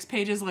 like, 6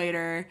 pages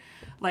later.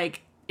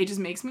 Like, it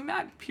just makes me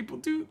mad. People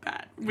do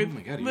that with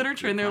my God,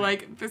 literature, you're and they're fine.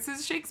 like, this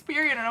is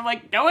Shakespearean. And I'm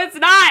like, no, it's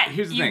not.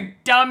 Here's the you thing.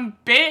 dumb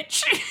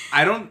bitch.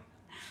 I don't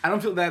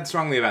feel that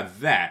strongly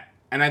about that.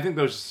 And I think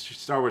those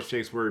Star Wars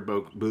Shakespeare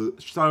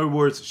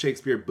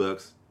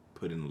books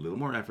put in a little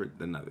more effort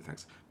than other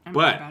things. I'm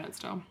But mad about it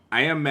still.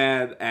 I am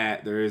mad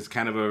at there is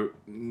kind of a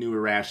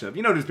newer rash of,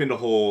 there's been the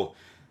whole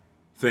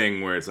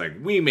thing where it's like,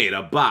 we made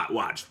a bot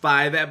watch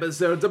 5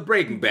 episodes of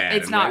Breaking Bad.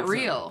 It's and not that's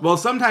real. Well,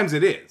 sometimes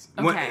it is.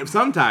 Okay.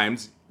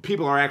 Sometimes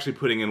people are actually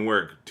putting in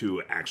work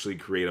to actually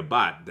create a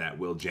bot that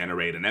will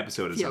generate an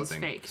episode of Feels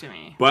something. fake to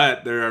me.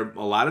 But there are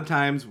a lot of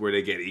times where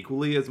they get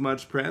equally as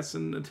much press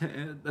and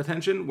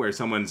attention, where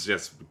someone's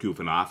just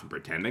goofing off and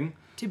pretending,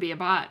 To be a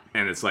bot.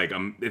 and it's like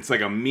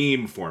a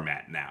meme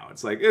format now.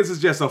 It's like, this is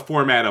just a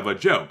format of a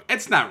joke.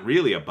 It's not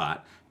really a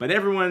bot, but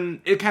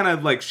it kind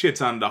of like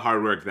shits on the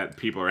hard work that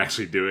people are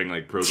actually doing,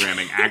 like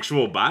programming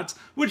actual bots,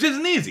 which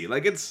isn't easy.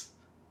 Like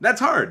that's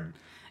hard.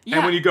 Yeah.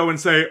 And when you go and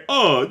say,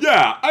 oh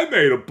yeah, I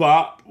made a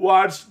bot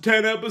watch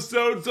 10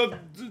 episodes of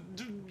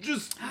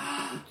just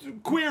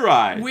Queer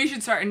Eye. We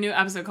should start a new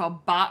episode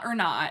called Bot or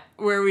Not,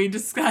 where we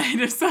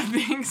decide if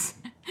something's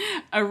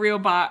a real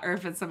bot or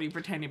if it's somebody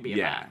pretending to be a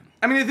Yeah. bot.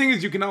 I mean, the thing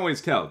is, you can always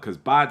tell, because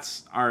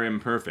bots are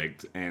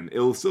imperfect, and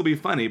it'll still be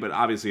funny, but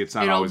obviously it's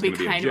not It'll always be going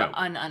to be a kind joke. of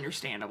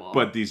ununderstandable.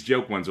 But these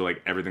joke ones are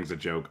like, everything's a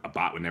joke. A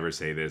bot would never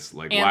say this.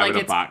 Like, and why like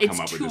would a bot come up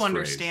with it's this too phrase?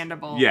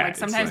 understandable. Yeah, Like it's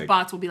sometimes like-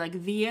 bots will be like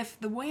the if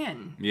the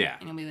when. Yeah.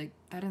 And you'll be like,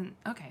 that isn't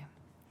okay.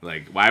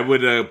 Like, why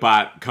would a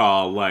bot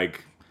call,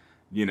 like,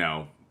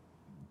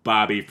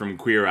 Bobby from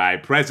Queer Eye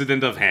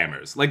president of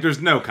Hammers? Like,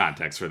 there's no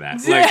context for that.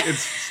 Like,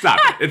 stop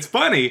it. It's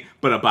funny,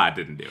 but a bot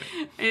didn't do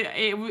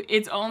it.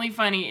 It's only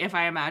funny if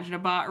I imagine a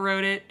bot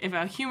wrote it. If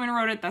a human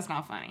wrote it, that's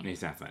not funny.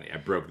 It's not funny. I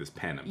broke this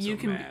pen. I'm You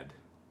so can be- mad.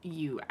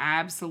 You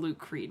absolute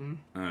cretin.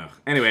 Ugh.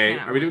 Anyway,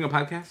 Yeah. are we doing a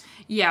podcast?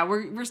 Yeah,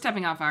 we're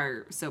stepping off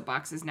our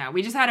soapboxes now.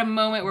 We just had a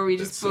moment where we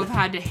just That's both so-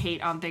 had to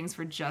hate on things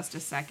for just a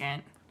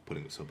second.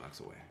 Putting the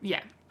soapbox away. Yeah,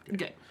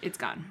 good. It's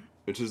gone.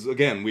 Which is,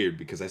 again, weird,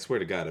 because I swear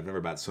to God, I've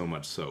never bought so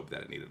much soap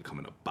that it needed to come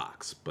in a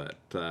box. But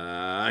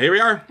here we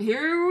are.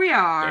 Here we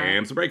are.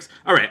 Damn some breaks.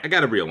 All right, I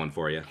got a real one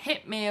for you.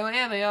 Hit me with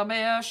your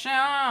best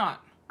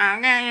shot.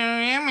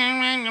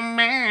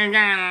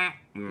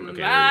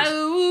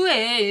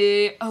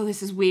 Okay, Oh,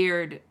 this is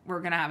weird.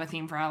 We're gonna have a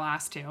theme for our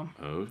last two.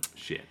 oh,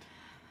 shit.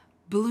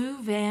 Blue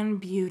Van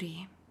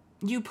Beauty.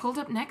 You pulled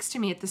up next to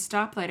me at the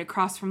stoplight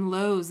across from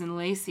Lowe's and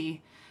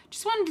Lacey.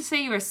 Just wanted to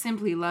say you are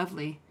simply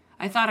lovely.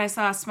 I thought I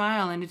saw a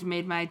smile and it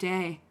made my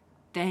day.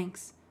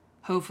 Thanks.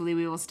 Hopefully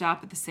we will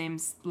stop at the same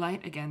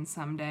light again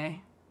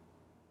someday.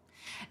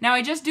 Now,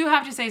 I just do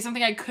have to say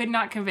something I could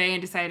not convey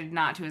and decided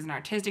not to as an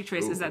artistic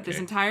choice Ooh, is that this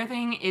okay. entire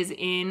thing is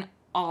in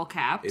all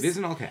caps. It is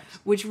in all caps.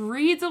 Which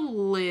reads a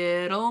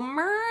little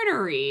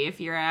murdery, if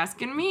you're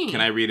asking me.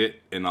 Can I read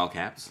it in all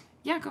caps?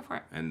 Yeah, go for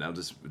it. And I'll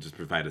just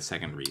provide a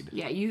second read.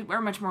 Yeah, you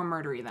are much more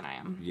murdery than I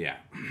am. Yeah.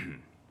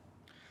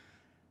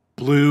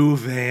 Blue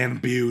Van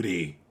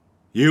Beauty.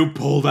 You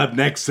pulled up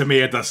next to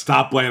me at the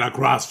stoplight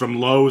across from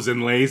Lowe's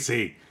and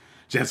Lacey.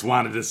 Just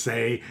wanted to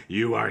say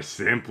you are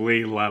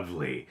simply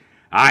lovely.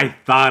 I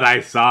thought I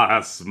saw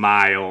a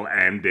smile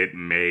and it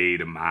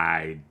made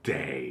my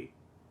day.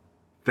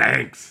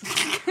 Thanks.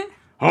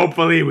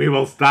 Hopefully we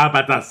will stop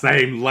at the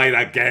same light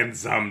again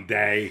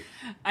someday.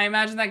 I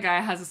imagine that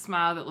guy has a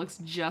smile that looks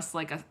just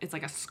like it's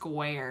like a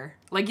square.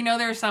 Like,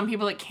 there are some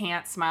people that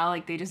can't smile,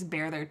 like they just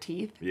bare their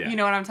teeth. Yeah. You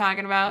know what I'm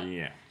talking about?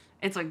 Yeah.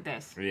 It's like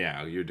this.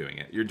 Yeah, you're doing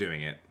it. You're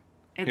doing it.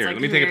 It's Here, like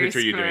let me take a very picture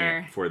of you doing square.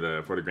 it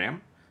for the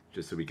gram,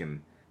 just so we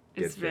can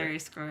get It's very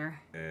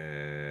square.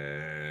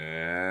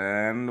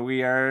 And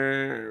we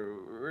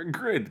are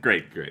great.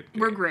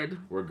 We're grid.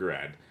 We're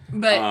grad.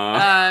 But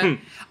I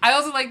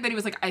also like that he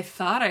was like, I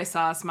thought I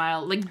saw a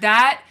smile. Like,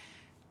 that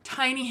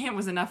tiny hint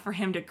was enough for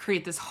him to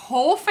create this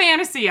whole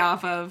fantasy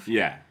off of.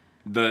 Yeah.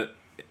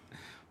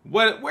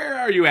 Where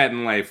are you at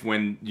in life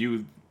when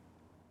you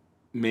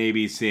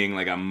maybe seeing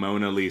like a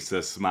Mona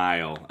Lisa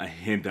smile, a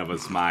hint of a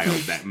smile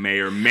that may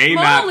or may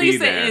not Mona be Lisa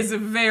there? is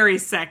very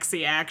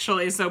sexy,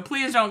 actually, so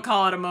please don't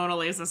call it a Mona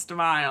Lisa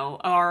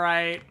smile, all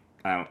right?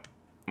 Oh,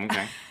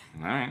 okay.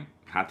 All right.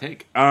 Hot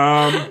take.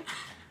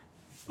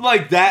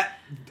 Like that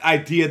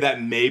idea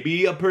that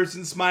maybe a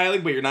person's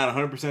smiling, but you're not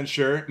 100%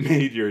 sure,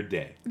 made your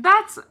day.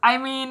 I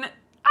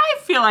I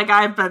feel like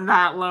I've been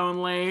that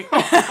lonely.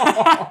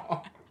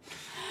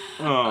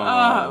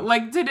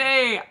 Like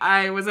today,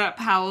 I was at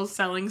Powell's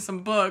selling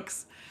some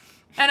books.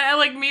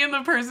 And me and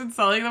the person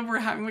selling them were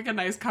having like a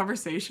nice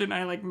conversation.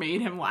 I like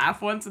made him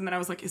laugh once, and then I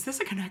was like, "Is this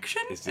a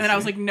connection?" And then I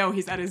was like, "No,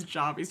 he's at his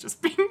job. He's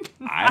just being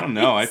nice." I don't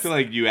know. I feel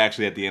like you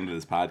actually at the end of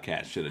this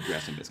podcast should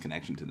address a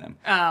misconnection to them.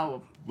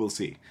 Oh, we'll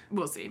see.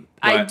 We'll see.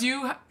 But, I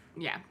do.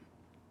 Yeah.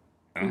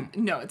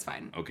 No, it's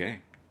fine. Okay.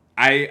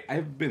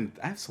 I've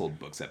sold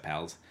books at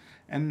Pals,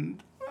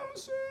 and I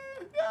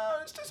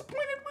was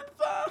disappointed with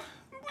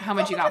how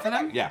much you got for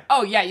them? Yeah.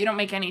 Oh, yeah, you don't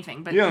make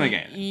anything. But you don't make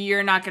anything.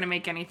 You're not going to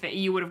make anything.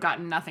 You would have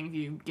gotten nothing if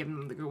you given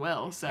them the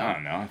goodwill. So I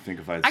don't know. I think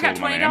if I got sold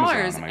them on $20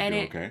 Amazon, I might and do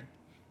it- okay.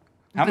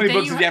 How many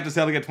books did you have to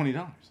sell to get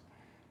 $20?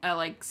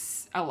 like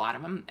a lot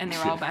of them, and they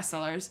were all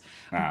bestsellers.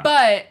 Ah.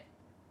 But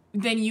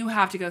then you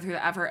have to go through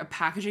the effort of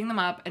packaging them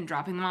up and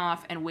dropping them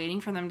off and waiting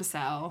for them to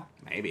sell.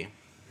 Maybe.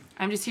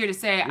 I'm just here to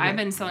say I've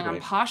been selling on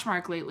right.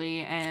 Poshmark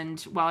lately, and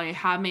while I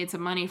have made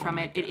some money from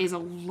it, it is a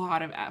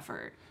lot of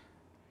effort.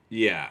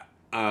 Yeah.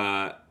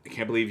 I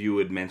can't believe you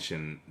would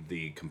mention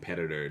the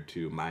competitor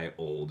to my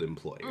old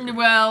employer.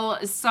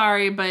 Well,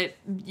 sorry, but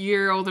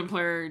your old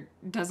employer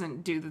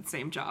doesn't do the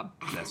same job.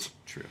 That's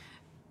true.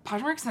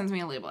 Poshmark sends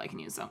me a label I can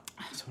use, so.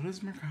 So does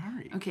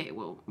Mercari. Okay,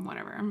 well,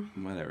 whatever.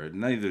 Whatever.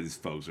 Neither of these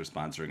folks are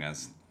sponsoring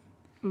us.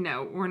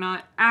 No, we're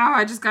not. Ow,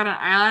 I just got an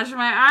eyelash in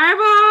my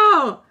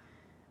eyeball!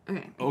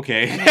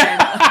 Okay.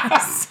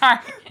 Sorry.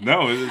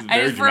 No, it was very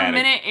I just, for a dramatic.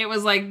 minute, it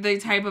was like the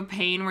type of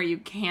pain where you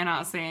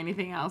cannot say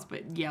anything else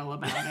but yell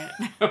about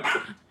it.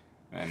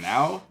 And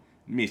now,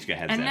 Mishka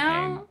has And that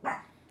now, pain.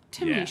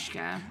 to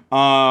Mishka.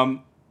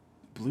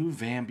 Blue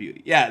Van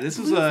Beauty. Yeah, this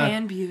was Blue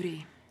Van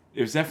Beauty.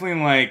 It was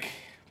definitely like,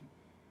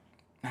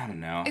 I don't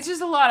know. It's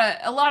just a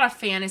lot of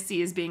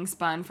fantasy is being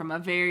spun from a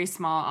very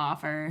small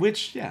offer.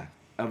 Which, yeah,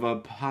 of a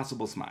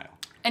possible smile.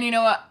 And you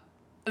know what?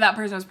 That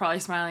person was probably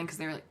smiling because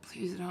they were like,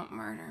 "Please don't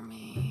murder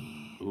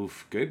me."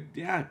 Oof, good.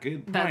 Yeah,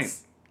 good point.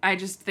 I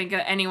just think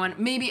that anyone,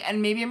 maybe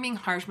I'm being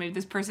harsh, maybe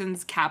this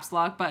person's caps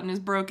lock button is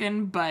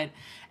broken, but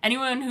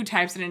anyone who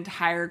types an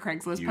entire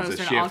Craigslist Use post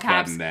a in all shift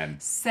caps button, then.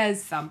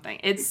 says something.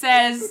 It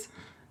says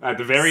At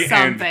the very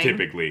something. end,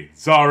 typically.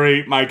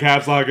 Sorry, my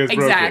caps lock is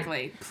broken.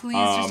 Exactly.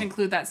 Please just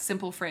include that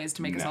simple phrase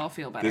to make us all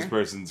feel better. This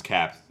person's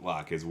caps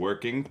lock is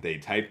working. They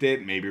typed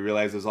it, maybe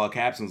realized it was all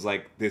caps, and was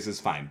like, this is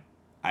fine.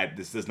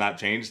 This does not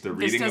change the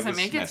reading of this doesn't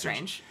make it message.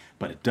 strange.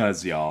 But it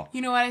does, y'all.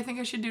 You know what I think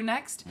I should do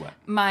next? What?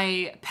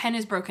 My pen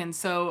is broken,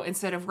 so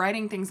instead of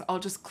writing things, I'll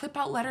just clip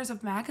out letters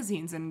of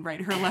magazines and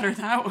write her a letter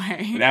that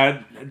way.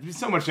 Now, it'd be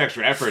so much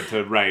extra effort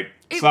to write,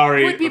 It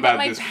sorry would be, about but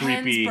my this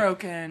pen's creepy...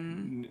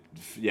 broken.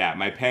 Yeah,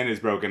 my pen is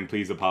broken.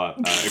 Please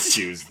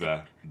excuse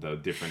the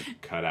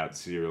different cutout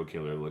serial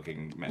killer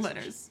looking message.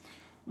 Letters.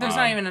 There's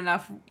not even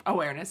enough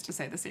awareness to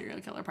say the serial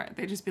killer part.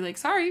 They just be like,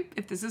 sorry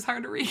if this is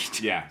hard to read.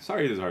 Yeah,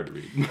 sorry it is hard to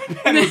read. My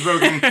pen was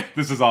broken.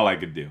 This is all I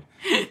could do.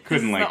 This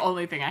Couldn't is like the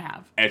only thing I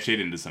have. etch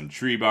it into some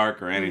tree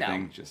bark or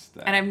anything. No. Just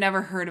And I've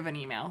never heard of an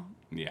email.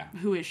 yeah.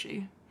 Who is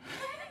she?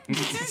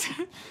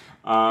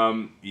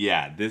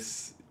 Yeah,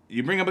 this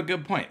you bring up a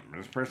good point.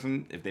 This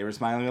person, if they were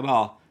smiling at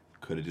all,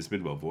 could have just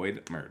been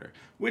avoid murder.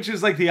 Which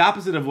is like the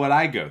opposite of what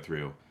I go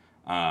through.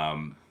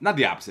 Not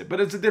the opposite, but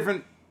it's a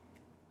different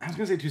I was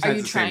gonna say two sides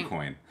of the same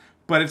coin.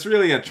 But it's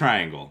really a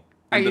triangle.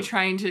 Are you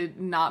trying to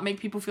not make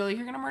people feel like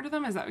you're going to murder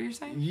them? Is that what you're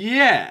saying?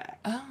 Yeah.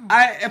 Oh.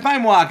 If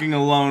I'm walking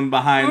alone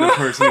behind the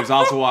person who's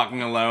also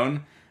walking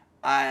alone,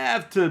 I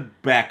have to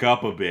back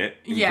up a bit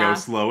and go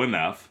slow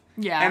enough.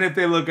 Yeah. And if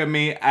they look at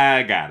me,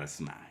 I gotta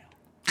smile.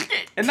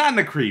 And not in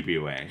a creepy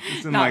way.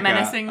 Just in Not like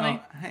menacingly?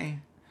 Hey.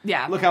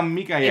 Yeah. Look how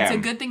meek I am. It's a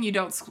good thing you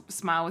don't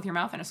smile with your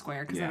mouth in a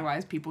square, because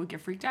otherwise people would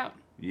get freaked out.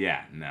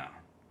 Yeah, no.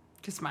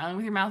 Because smiling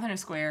with your mouth in a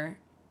square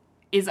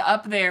is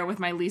up there with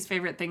my least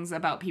favorite things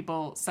about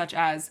people, such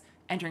as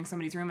entering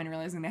somebody's room and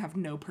realizing they have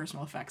no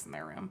personal effects in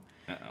their room.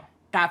 Uh-oh.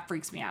 That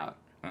freaks me out.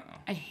 Uh-oh.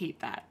 I hate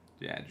that.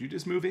 Yeah, did you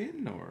just move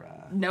in or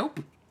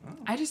Nope.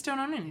 I just don't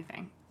own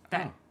anything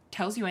that Oh.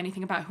 tells you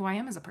anything about who I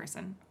am as a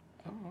person.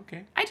 Oh,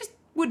 okay. I just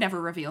would never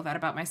reveal that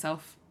about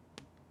myself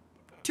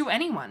to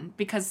anyone,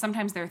 because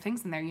sometimes there are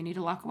things in there you need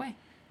to lock away.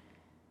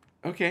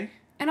 Okay.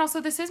 And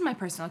also, this is my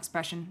personal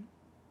expression.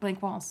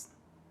 Blank walls.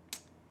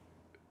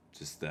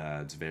 Just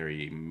it's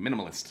very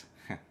minimalist.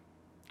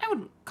 I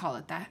wouldn't call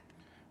it that.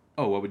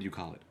 Oh, what would you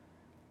call it?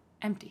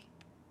 Empty.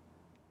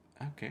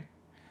 Okay.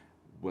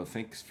 Well,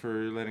 thanks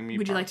for letting me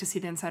Would you like to see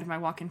the inside of my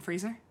walk-in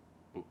freezer?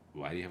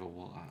 Why do you have a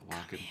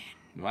walk-in?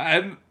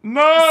 What?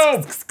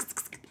 No!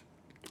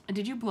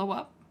 Did you blow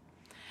up?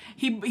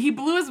 He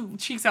blew his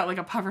cheeks out like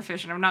a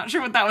pufferfish, and I'm not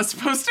sure what that was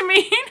supposed to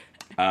mean.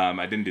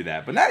 I didn't do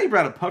that. But now you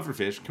brought up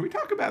pufferfish. Can we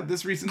talk about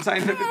this recent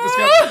scientific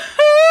discovery?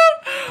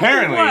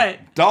 Apparently,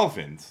 What?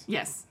 dolphins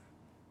Yes.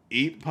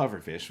 eat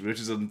pufferfish, which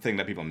is a thing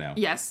that people know.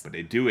 Yes. But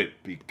they do it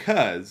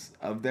because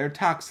of their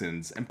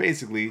toxins, and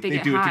basically they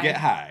get do it to high. get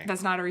high.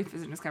 That's not a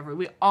recent discovery.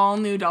 We all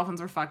knew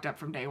dolphins were fucked up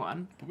from day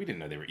one. But we didn't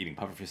know they were eating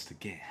pufferfish to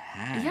get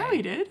high. Yeah,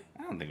 we did.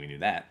 I don't think we knew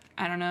that.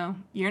 I don't know.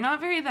 You're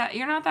not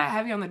that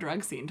heavy on the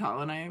drug scene,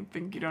 Talon. I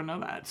think you don't know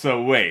that.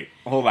 So wait,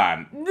 hold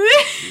on.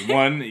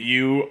 One,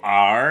 you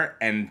are,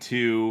 and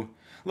two,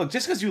 look,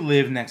 just because you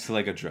live next to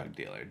like a drug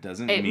dealer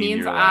doesn't It mean means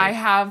you're I like,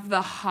 have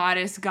the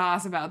hottest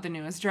goss about the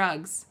newest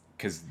drugs.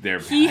 because they're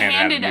He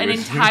handing handed out an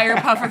news. entire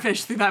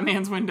pufferfish through that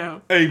man's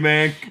window. Hey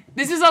man,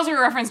 This is also a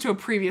reference to a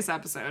previous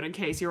episode, in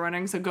case you're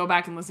wondering. So go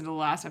back and listen to the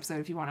last episode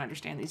if you want to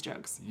understand these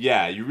jokes.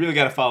 yeah, you really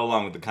got to follow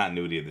along with the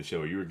continuity of the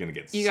show, or you were gonna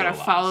get. You so gotta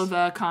lost. follow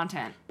the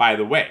content. By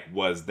the way,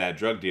 was that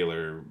drug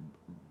dealer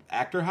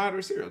actor hot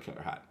or serial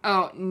killer hot?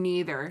 Oh,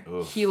 neither.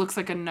 Oof. He looks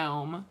like a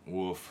gnome.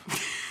 Woof.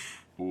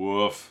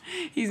 Woof.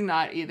 He's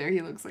not either.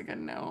 He looks like a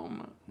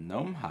gnome.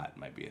 Gnome hot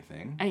might be a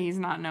thing. And he's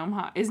not gnome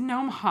hot. Is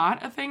gnome hot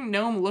a thing?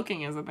 Gnome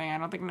looking is a thing. I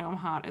don't think gnome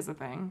hot is a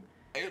thing.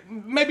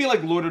 Maybe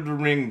like Lord of the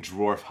Ring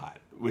dwarf hot,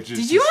 which is.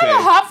 Did to you have a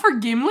say- hot for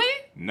Gimli?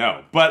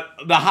 No, but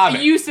the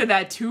Hobbit. You said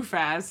that too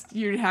fast.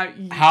 You'd have.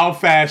 How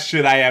fast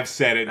should I have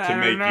said it I to don't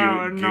make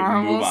know, you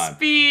normal move on?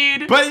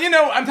 speed. But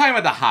I'm talking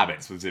about the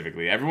Hobbit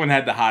specifically. Everyone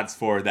had the hots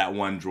for that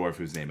one dwarf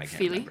whose name I can't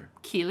Feely? remember.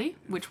 Keely?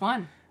 Which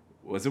one?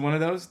 Was it one of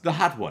those? The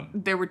hot one.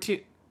 There were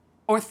two.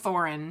 Or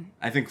Thorin.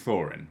 I think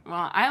Thorin.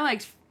 Well, I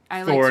liked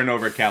Thorin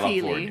over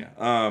Feely.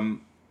 California.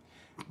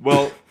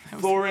 Well,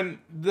 Thorin,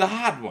 the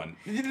hot one.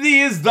 He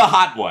is the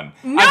hot one.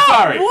 No, I'm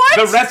sorry. what?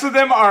 The rest of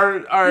them are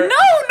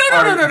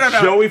No.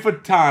 Joey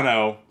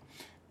Fatano,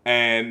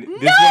 and this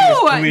one is No,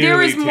 clearly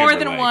there is more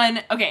than Timberlake.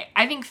 one. Okay,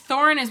 I think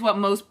Thorin is what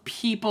most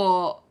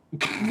people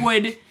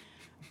would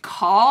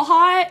call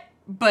hot,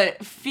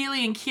 but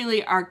Feely and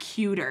Keely are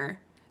cuter.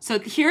 So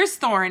here's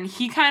Thorin.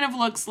 He kind of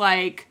looks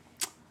like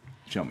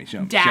Show me.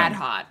 dad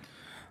hot.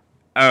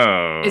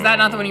 Oh. Is that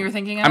not the one you were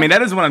thinking of? I mean,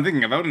 that is the one I'm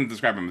thinking of. I wouldn't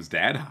describe him as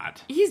dad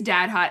hot. He's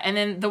dad hot, and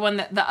then the one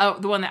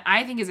that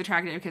I think is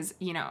attractive because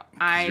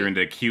You're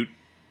into cute.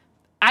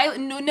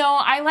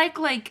 I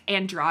like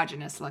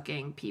androgynous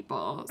looking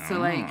people.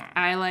 So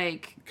I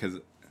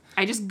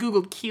just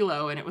googled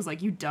kilo and it was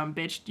like, you dumb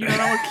bitch. Do you know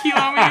what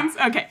kilo means?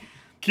 Okay.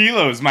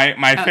 Kilo's my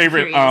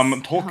favorite here he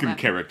is. Hold Tolkien on.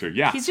 character.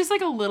 Yeah. He's just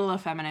like a little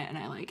effeminate and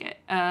I like it.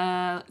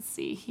 Let's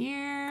see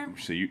here.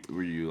 So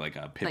were you like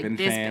a Like Pippin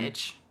this fan?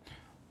 bitch.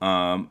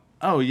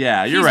 Oh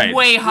yeah, you're He's right.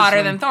 way This hotter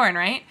one- than Thorin,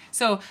 right?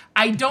 So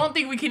I don't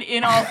think we can,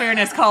 in all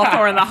fairness, call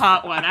Thorin the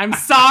hot one. I'm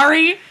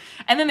sorry.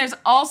 And then there's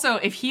also,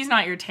 if he's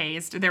not your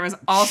taste, there was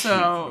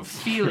also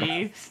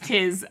Feely,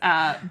 his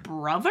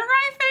brother,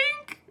 I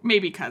think?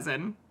 Maybe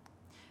cousin.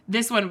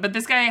 This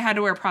guy had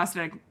to wear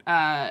prosthetic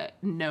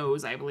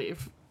nose, I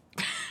believe.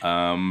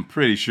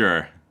 Pretty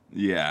sure.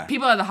 Yeah.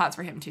 People have the hots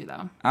for him too,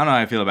 though. I don't know how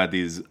I feel about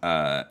these.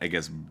 I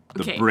guess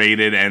the Okay.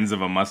 braided ends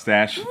of a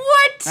mustache.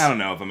 What? I don't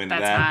know if I'm into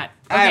That's that. hot.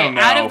 I Okay, don't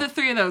know. out of the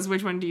three of those,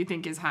 which one do you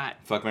think is hot?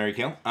 Fuck, marry,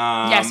 kill.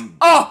 Yes.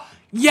 Oh,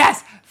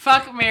 yes.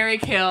 Fuck, marry,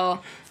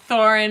 kill.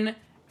 Thorin,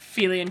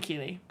 Feely, and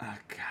Keely. Oh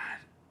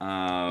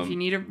God. If you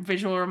need a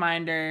visual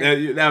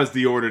reminder. That was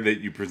the order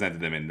that you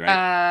presented them in,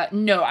 right?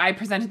 No, I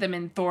presented them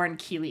in Thorin,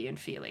 Keely, and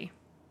Feely.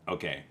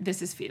 Okay.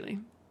 This is Feely.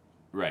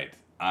 Right.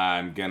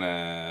 I'm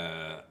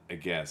gonna, I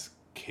guess,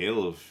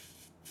 kill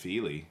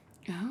Feely,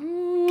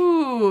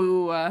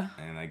 Ooh.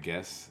 and I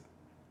guess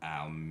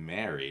I'll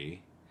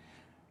marry.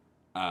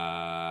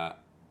 I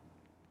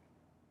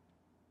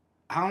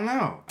don't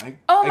know.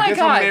 Oh I my guess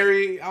God.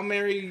 I'll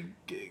marry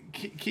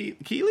Keely.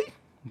 Feely.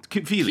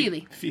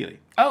 Keely. Feely.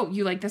 Oh,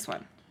 you like this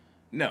one?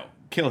 No,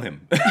 kill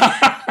him. Kill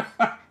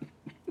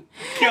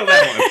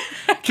that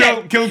one.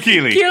 Kill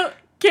Keely.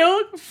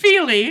 Kill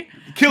Feely.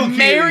 Kill Keely.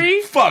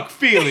 marry- Fuck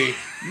Feely.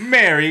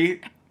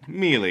 Marry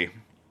Mealy.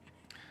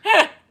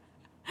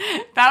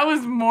 That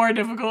was more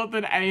difficult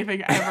than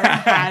anything ever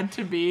had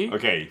to be.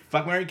 Okay,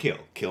 fuck, marry, kill.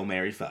 Kill,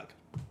 marry, fuck.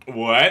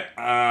 What?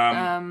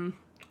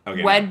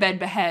 Okay. Wed, bed,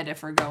 behead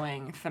if we're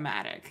going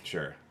thematic.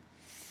 Sure.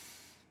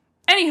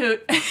 Anywho.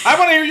 I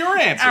want to hear your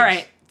answers. All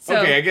right.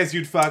 So, okay, I guess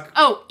you'd fuck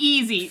Oh,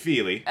 easy.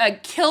 Feely.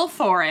 Kill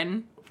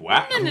Thorin.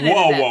 What?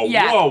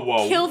 No.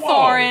 Whoa. Kill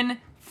Thorin,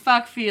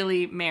 fuck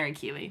Feely, marry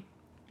Keely.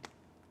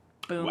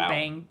 Boom, Wow.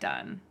 bang,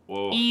 done.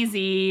 Whoa.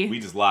 Easy. We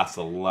just lost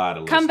a lot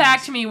of Come listeners.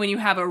 back to me when you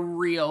have a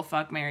real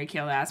fuck, marry,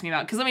 kill to ask me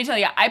about. Because let me tell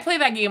you, I play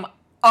that game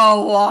a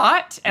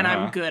lot, and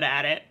I'm good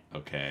at it.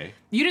 Okay.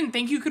 You didn't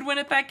think you could win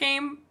at that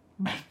game,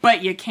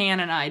 but you can,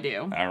 and I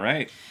do. All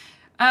right.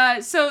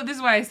 So this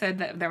is why I said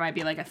that there might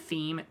be like a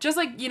theme. Just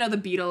like, the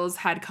Beatles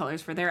had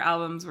colors for their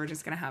albums, we're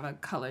just going to have a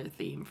color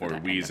theme for Or that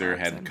end of Weezer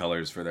had episode.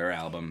 colors for their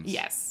albums.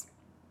 Yes.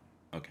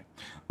 Okay.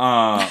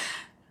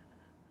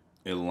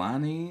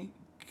 Ilani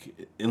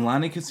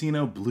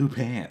Casino Blue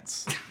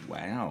Pants.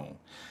 Wow.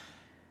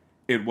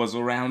 It was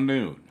around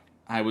noon.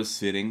 I was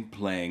sitting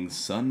playing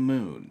Sun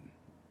Moon.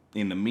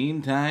 In the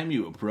meantime,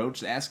 you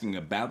approached asking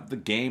about the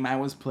game I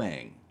was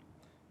playing.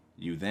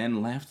 You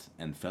then left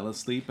and fell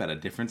asleep at a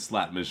different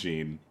slot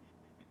machine.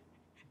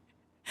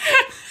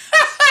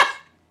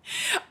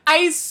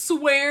 I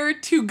swear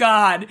to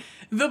God,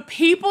 the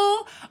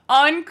people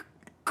on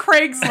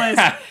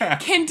Craigslist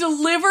can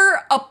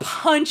deliver a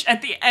punch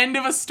at the end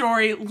of a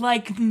story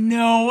like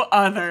no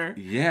other.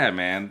 Yeah,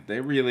 man. They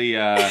really,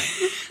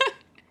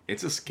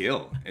 it's a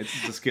skill.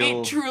 It's a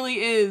skill. It truly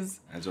is.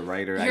 As a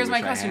writer, Here's I my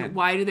wish question. I had.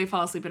 Why do they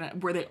fall asleep at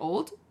night? Were they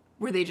old?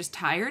 Were they just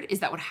tired?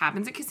 Is that what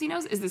happens at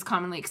casinos? Is this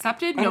commonly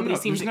accepted? don't Nobody know.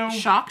 seems There's no-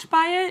 shocked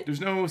by it. There's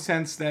no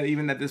sense that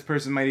even that this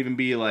person might even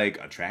be, like,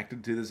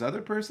 attracted to this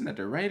other person that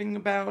they're writing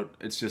about.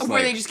 It's just Were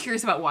like... they just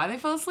curious about why they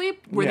fell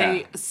asleep? Were Yeah.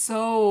 they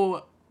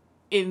so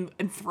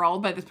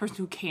enthralled by this person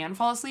who can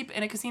fall asleep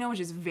in a casino, which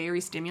is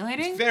very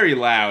stimulating? It's very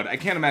loud. I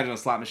can't imagine a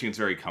slot machine's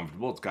very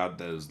comfortable. It's got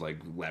those, like,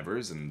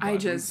 levers and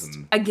buttons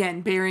and...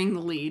 Again, bearing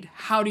the lead.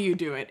 How do you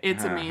do it?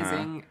 It's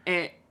amazing.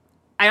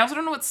 I also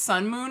don't know what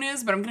Sun Moon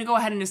is, but I'm going to go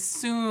ahead and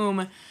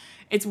assume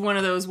it's one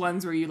of those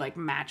ones where you, like,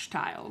 match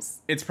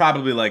tiles. It's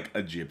probably, like,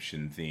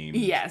 Egyptian themed.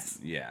 Yes.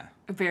 Yeah.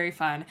 Very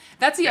fun.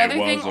 That's the other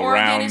thing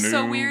Oregon is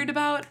so weird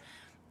about.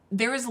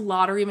 There is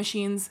lottery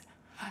machines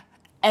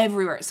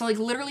everywhere. So, like,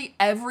 literally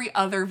every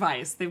other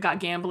vice, they've got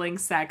gambling,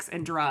 sex,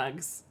 and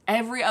drugs.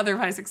 Every other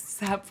vice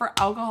except for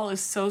alcohol is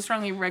so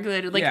strongly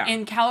regulated. Like,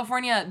 in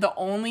California, the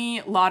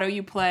only lotto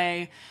you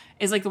play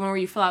is, like, the one where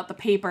you fill out the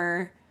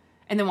paper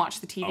and then watch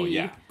the TV. Oh,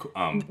 yeah.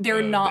 There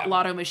are not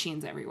lotto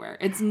machines everywhere.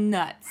 It's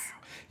nuts.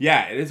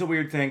 Yeah, it is a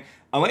weird thing.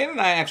 Elena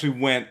and I actually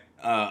went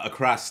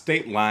across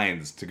state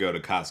lines to go to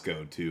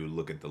Costco to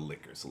look at the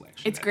liquor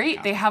selection. It's at great.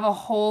 Costco. They have a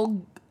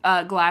whole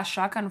glass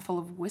shotgun full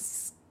of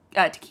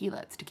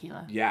tequila. It's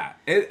tequila. Yeah.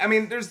 I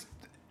mean, there's...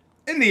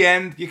 In the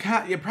end, you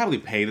probably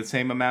pay the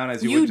same amount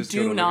as you would just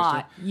go to a liquor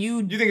store.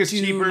 You think it's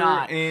cheaper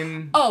not.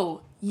 in...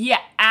 Oh, yeah,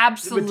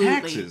 absolutely.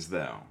 With taxes,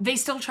 though. They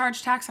still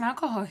charge tax on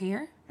alcohol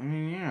here. I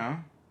mean, yeah.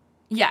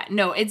 Yeah,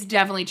 no, it's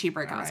definitely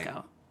cheaper at Costco.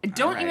 right.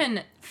 Don't right.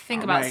 even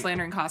think All about right.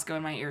 slandering Costco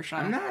in my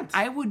earshot. I'm not.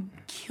 I would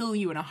kill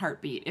you in a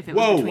heartbeat if it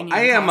was Whoa, between you I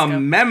and am Costco. a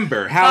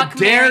member. How Fuck,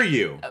 dare Mary.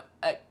 you?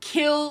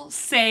 Kill,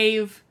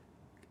 save,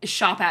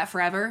 shop at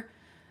forever.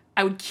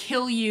 I would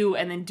kill you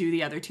and then do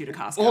the other two to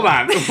Costco. Hold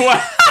on.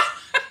 What?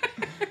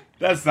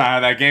 That's not how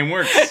that game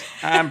works.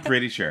 I'm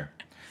pretty sure.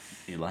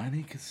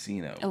 Ilani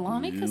Casino.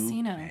 Ilani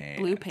Casino.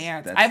 Blue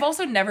pants. That's- I've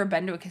also never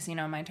been to a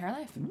casino in my entire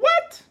life.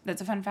 What?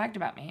 That's a fun fact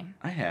about me.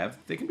 I have.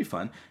 They can be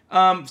fun.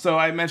 So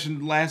I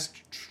mentioned last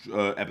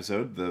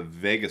episode the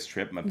Vegas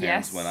trip my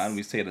parents Yes. went on.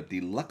 We stayed at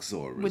the Luxor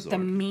Resort. With the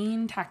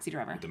mean taxi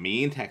driver. The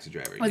mean taxi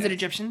driver. Was it yes.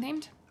 Egyptian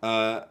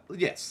themed?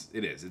 Yes,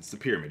 it is. It's the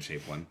pyramid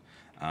shaped one.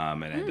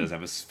 And it does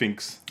have a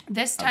sphinx.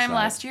 This time outside.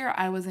 last year,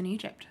 I was in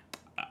Egypt.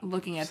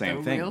 Looking at Same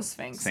the thing. real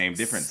Sphinx. Same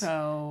difference.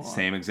 So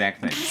Same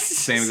exact thing.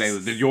 Same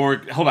exact.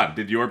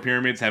 Did your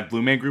pyramids have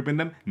Blue Man Group in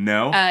them?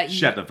 No.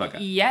 Shut the fuck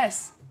up.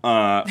 Yes.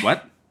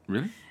 What?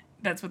 Really?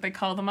 That's what they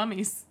call the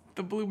mummies.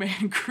 The Blue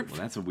Man Group. Well,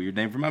 that's a weird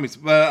name for mummies.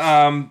 But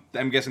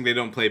I'm guessing they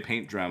don't play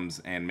paint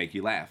drums and make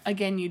you laugh.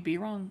 Again, you'd be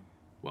wrong.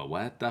 Well,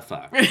 what the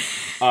fuck?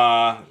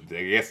 I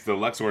guess the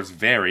Luxor's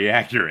very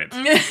accurate.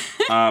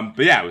 But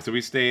yeah, so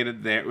we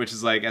stayed there, which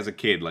is like, as a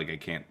kid, like, I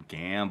can't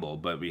gamble,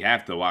 but we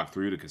have to walk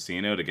through the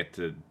casino to get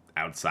to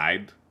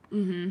outside.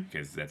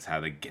 Because that's how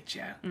they get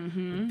you.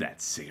 With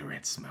that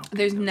cigarette smoke.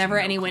 There's Those never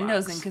no any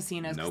windows clocks. in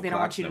casinos because No they don't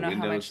want clocks, you to no know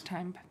how windows. much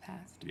time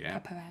passed. Yeah.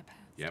 Passed.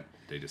 Yep,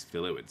 they just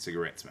fill it with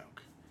cigarette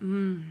smoke.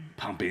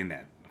 Pump in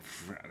that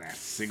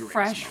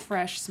cigarette smoke.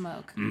 Fresh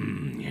smoke.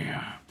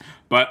 Yeah.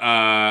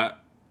 But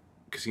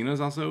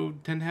casinos also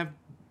tend to have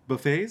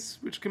buffets,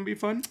 which can be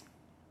fun.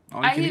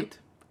 All you can eat.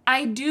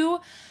 I do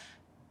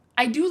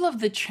love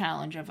the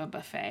challenge of a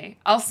buffet.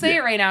 I'll say Yeah.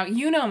 it right now.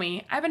 You know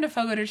me. I've been to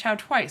Fogo de Chao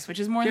twice, which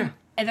is more Yeah. than,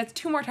 and that's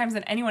 2 more times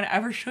than anyone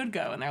ever should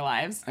go in their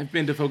lives. I've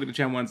been to Fogo de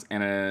Chao once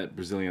and a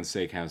Brazilian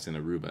steakhouse in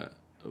Aruba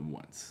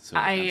once. So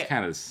it's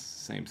kind of the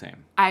same.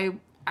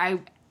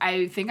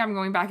 I think I'm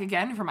going back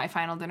again for my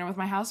final dinner with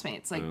my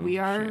housemates. Like, Oh, we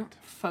are shit.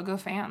 Fogo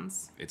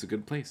fans. It's a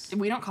good place.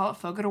 We don't call it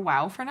Fogo de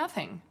Wow for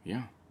nothing.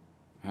 Yeah.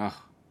 Oh,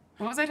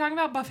 What was I talking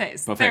about?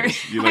 Buffets.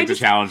 buffets. There- You like I the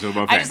just- challenge of a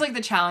buffet. I just like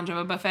the challenge of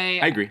a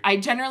buffet. I agree. I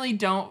generally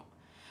don't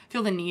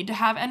feel the need to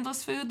have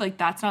endless food. Like,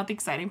 that's not the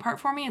exciting part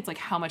for me. It's like,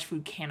 how much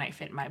food can I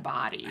fit in my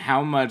body?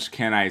 How much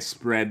can I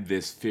spread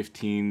this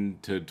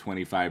 $15 to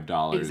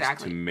 $25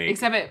 Exactly. to make?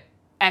 Except at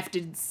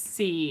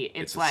F&C,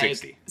 it's It's like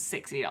 $60.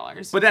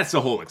 $60. But that's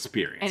the whole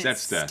experience. and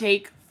That's it's the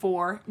steak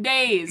for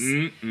days.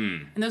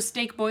 Mm-mm. And those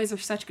steak boys are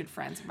such good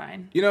friends of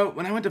mine. You know,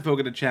 when I went to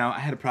Fogo de Chao, I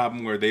had a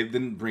problem where they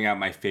didn't bring out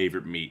my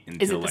favorite meat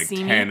until the like sea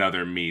 10 meat?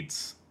 other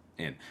meats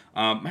in.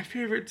 My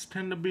favorites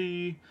tend to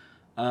be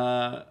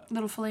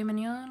Little filet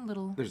mignon,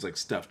 little... there's like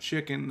stuffed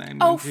chicken. That I'm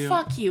Oh, into.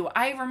 fuck you.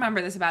 I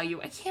remember this about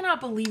you. I cannot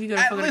believe you go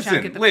to Fogo de Chao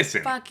and get the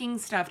listen. fucking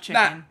stuffed chicken.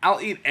 Not,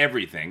 I'll eat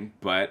everything,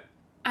 but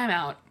I'm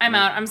out.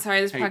 I'm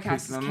sorry. This Hey, podcast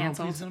please, is no, no,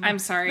 canceled. please, no, no. I'm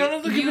sorry. No,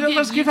 let's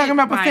You keep talking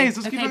about bye. buffets.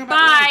 Let's keep Okay, talking about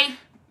bye.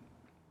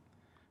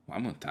 well,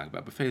 I'm going to talk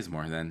about buffets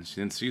more then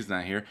since she's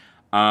not here.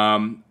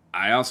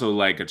 I also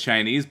like a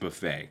Chinese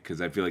buffet because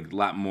I feel like a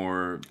lot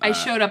more. I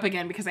showed up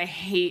again because I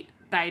hate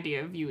the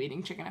idea of you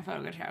eating chicken at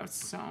Fogo de Chao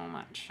so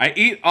much. I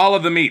eat all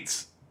of the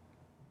meats.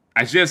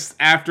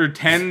 After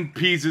 10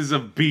 pieces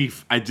of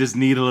beef, I just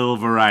need a little I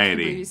believe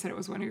variety. you said it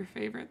was one of your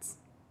favorites.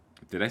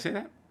 Did I say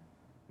that?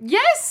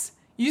 Yes!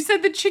 You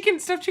said the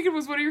stuffed chicken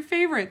was one of your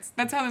favorites.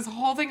 That's how this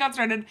whole thing got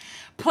started.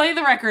 Play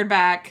the record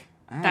back.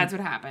 That's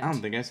what happened. I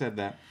don't think I said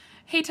that.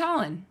 Hey,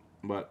 Talon.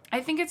 But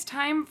I think it's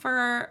time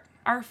for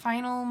our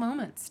final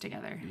moments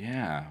together.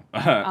 yeah,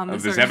 On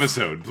of this this earth.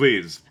 episode,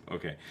 please.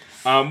 Okay.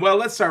 Well,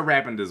 let's start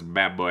wrapping this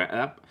bad boy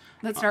up.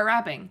 Let's start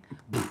rapping.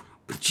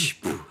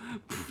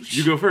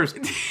 You go first.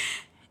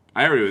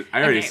 I already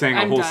Okay, sang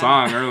a I'm whole done.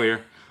 song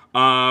earlier.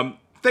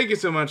 Thank you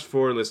so much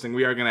for listening.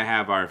 We are gonna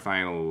have our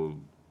final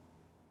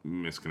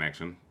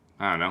misconnection.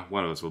 I don't know.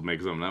 One of us will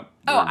make something up.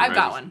 Oh, I've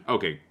got one.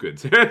 Okay, good.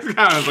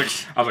 I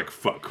was like,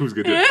 fuck, who's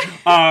gonna do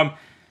it?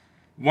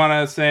 Want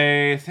to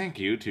say thank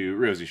you to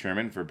Rosie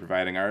Sherman for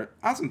providing our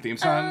awesome theme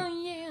song.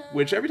 Oh, yeah.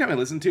 Which every time I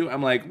listen to,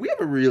 I'm like, we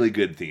have a really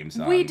good theme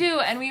song. We do,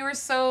 and we were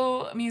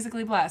so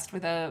musically blessed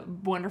with a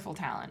wonderful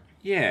talent.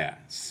 Yeah,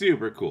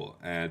 super cool.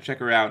 Check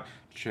her out.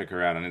 Check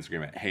her out on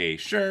Instagram at Hey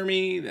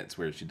Shermy. That's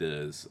where she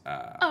does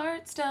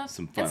Art stuff.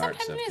 some fun and art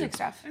sometimes stuff. music too.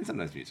 stuff. And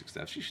sometimes music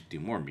stuff. She should do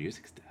more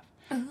music stuff.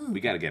 We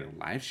got to get a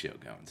live show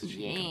going so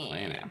she can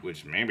plan it,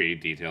 which maybe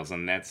details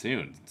on that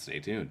soon. Stay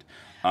tuned.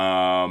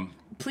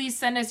 Please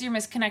send us your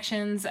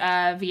misconnections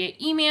via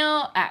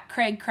email at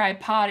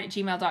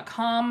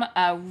craigcrypod@gmail.com.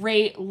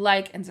 Rate,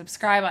 like, and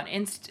subscribe on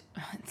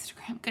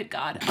Instagram. Good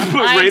God.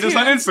 On Rate us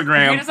on iTunes.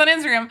 Instagram. Rate us on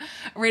Instagram.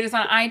 Rate us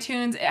on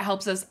iTunes. It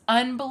helps us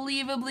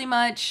unbelievably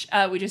much.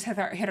 We just hit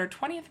our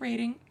 20th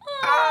rating.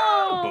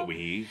 But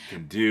we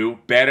can do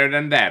better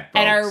than that, folks.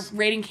 And our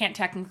rating can't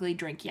technically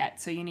drink yet,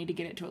 so you need to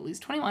get it to at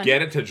least 21.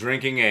 Get it to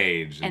drinking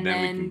age, and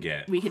then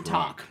we can can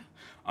talk.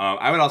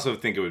 I would also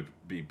think it would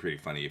be pretty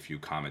funny if you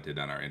commented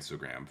on our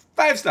Instagram.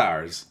 5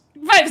 stars.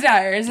 5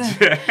 stars.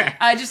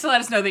 Just to let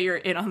us know that you're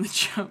in on the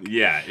joke.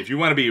 Yeah, if you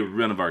want to be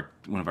one of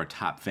our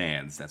top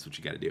fans, that's what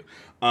you got to do.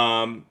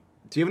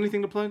 Do you have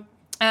anything to plug?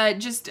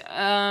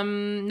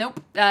 Nope.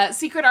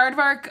 Secret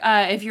Aardvark,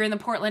 if you're in the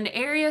Portland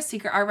area,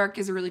 Secret Aardvark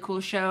is a really cool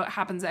show. It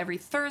happens every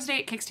Thursday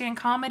at Kickstand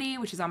Comedy,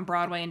 which is on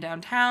Broadway in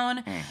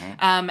downtown,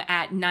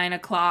 at 9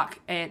 o'clock.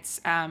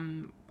 It's,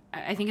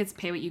 I think it's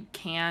pay what you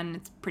can.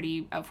 It's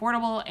pretty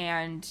affordable,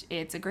 and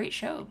it's a great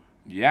show.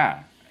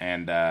 Yeah,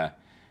 and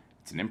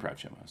it's an improv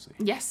show mostly.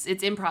 Yes,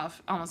 it's improv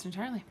almost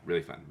entirely.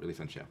 Really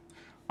fun show.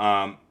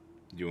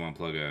 Do you want to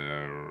plug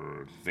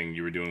a thing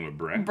you were doing with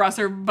Brett?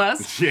 Brusser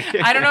Bust. Yeah.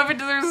 I don't know if it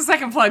deserves a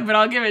second plug, but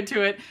I'll give it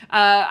to it.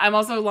 I'm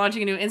also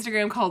launching a new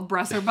Instagram called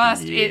Brusser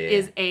Bust. Yeah. It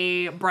is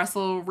a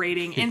Brussels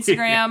rating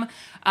Instagram.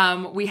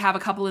 We have a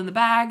couple in the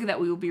bag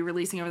that we will be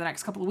releasing over the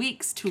next couple of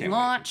weeks to Can't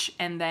launch,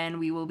 and then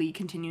we will be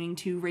continuing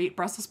to rate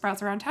Brussels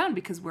sprouts around town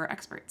because we're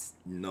experts.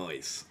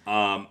 Nice.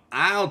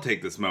 I'll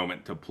take this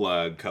moment to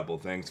plug a couple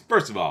things.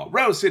 First of all,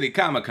 Rose City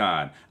Comic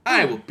Con.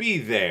 I will be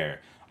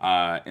there.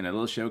 In a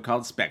little show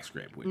called Spec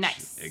Script. Which,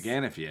 Nice.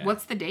 Again, if you...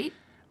 What's the date?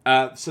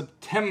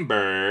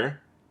 September...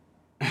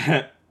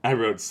 I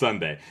wrote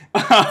Sunday.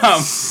 I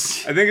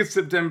think it's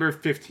September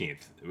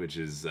 15th, which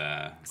is...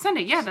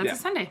 Sunday. Yeah, that's a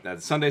Sunday.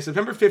 That's Sunday,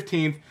 September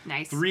 15th.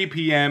 Nice. 3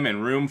 p.m. in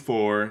room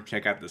 4.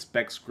 Check out the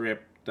Spec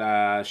Script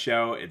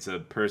show. It's a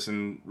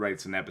person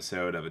writes an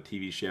episode of a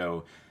TV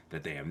show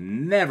that they have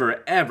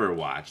never, ever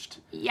watched.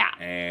 Yeah.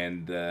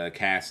 And the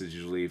cast is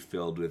usually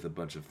filled with a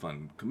bunch of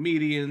fun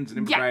comedians and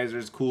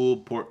improvisers, cool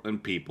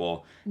Portland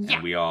people. Yeah.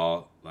 And we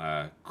all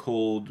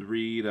cold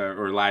read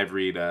or live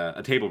read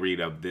a table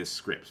read of this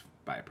script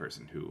by a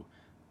person who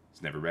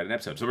has never read an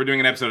episode. So we're doing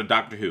an episode of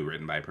Doctor Who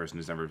written by a person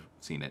who's never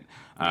seen it.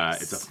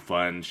 Nice. It's a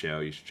fun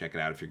show. You should check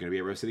it out if you're going to be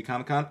at Rose City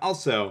Comic Con.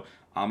 Also,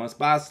 Almost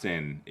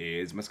Boston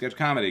is my sketch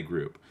comedy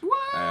group. Woo!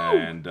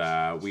 And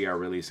we are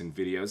releasing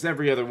videos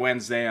every other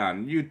Wednesday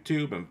on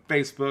YouTube and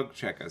Facebook.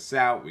 Check us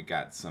out. We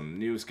got some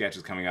new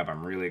sketches coming up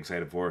I'm really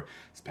excited for,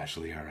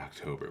 especially our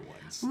October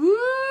ones. Woo!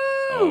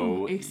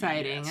 Oh,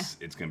 Exciting. yes.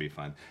 It's going to be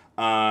fun.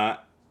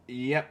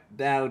 Yep,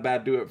 that'll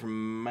about do it for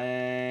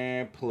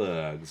my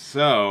plugs.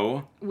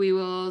 So, We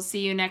will see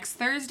you next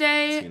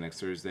Thursday. see you next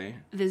Thursday.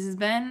 This has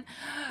been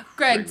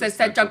Greg's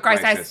Existential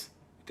Crisis.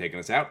 Taking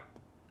us out.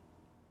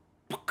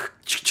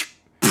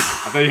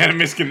 I thought you had a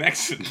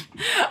misconnection.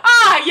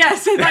 Ah,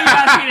 yes, I thought you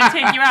asked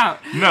me to take you out.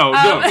 No,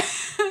 no.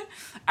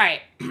 All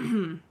right.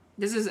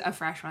 This is a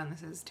fresh one.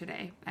 This is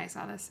today. I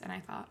saw this and I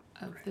thought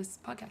of this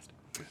podcast.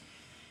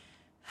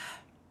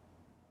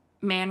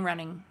 Man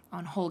running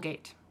on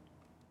Holgate.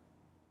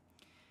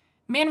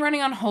 Man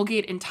running on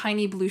Holgate in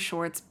tiny blue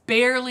shorts,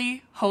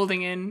 barely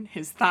holding in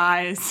his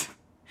thighs.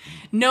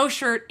 No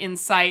shirt in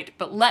sight,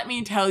 but let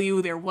me tell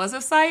you, there was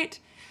a sight.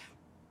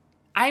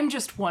 I'm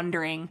just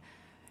wondering,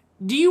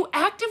 do you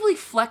actively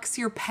flex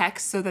your pecs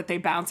so that they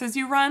bounce as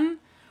you run?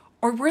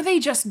 Or were they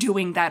just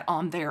doing that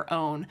on their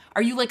own?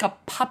 Are you like a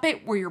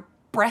puppet where your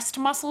breast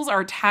muscles are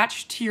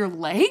attached to your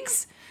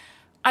legs?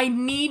 I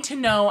need to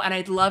know, and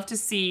I'd love to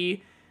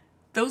see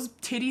those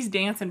titties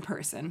dance in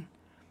person.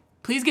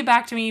 Please get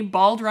back to me,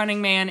 bald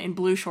running man in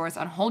blue shorts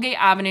on Holgate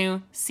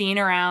Avenue, seen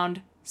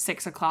around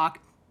 6 o'clock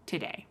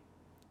today.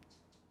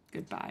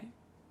 Goodbye.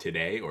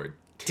 Today or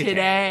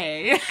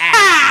today. All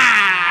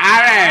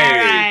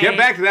right. Get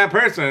back to that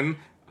person.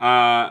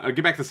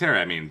 Get back to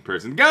Sarah,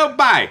 person. Go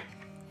bye.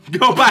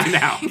 Go bye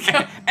now.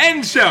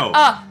 End show.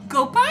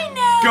 Go bye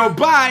now. Go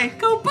bye.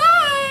 Go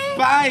bye.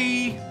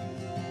 Bye.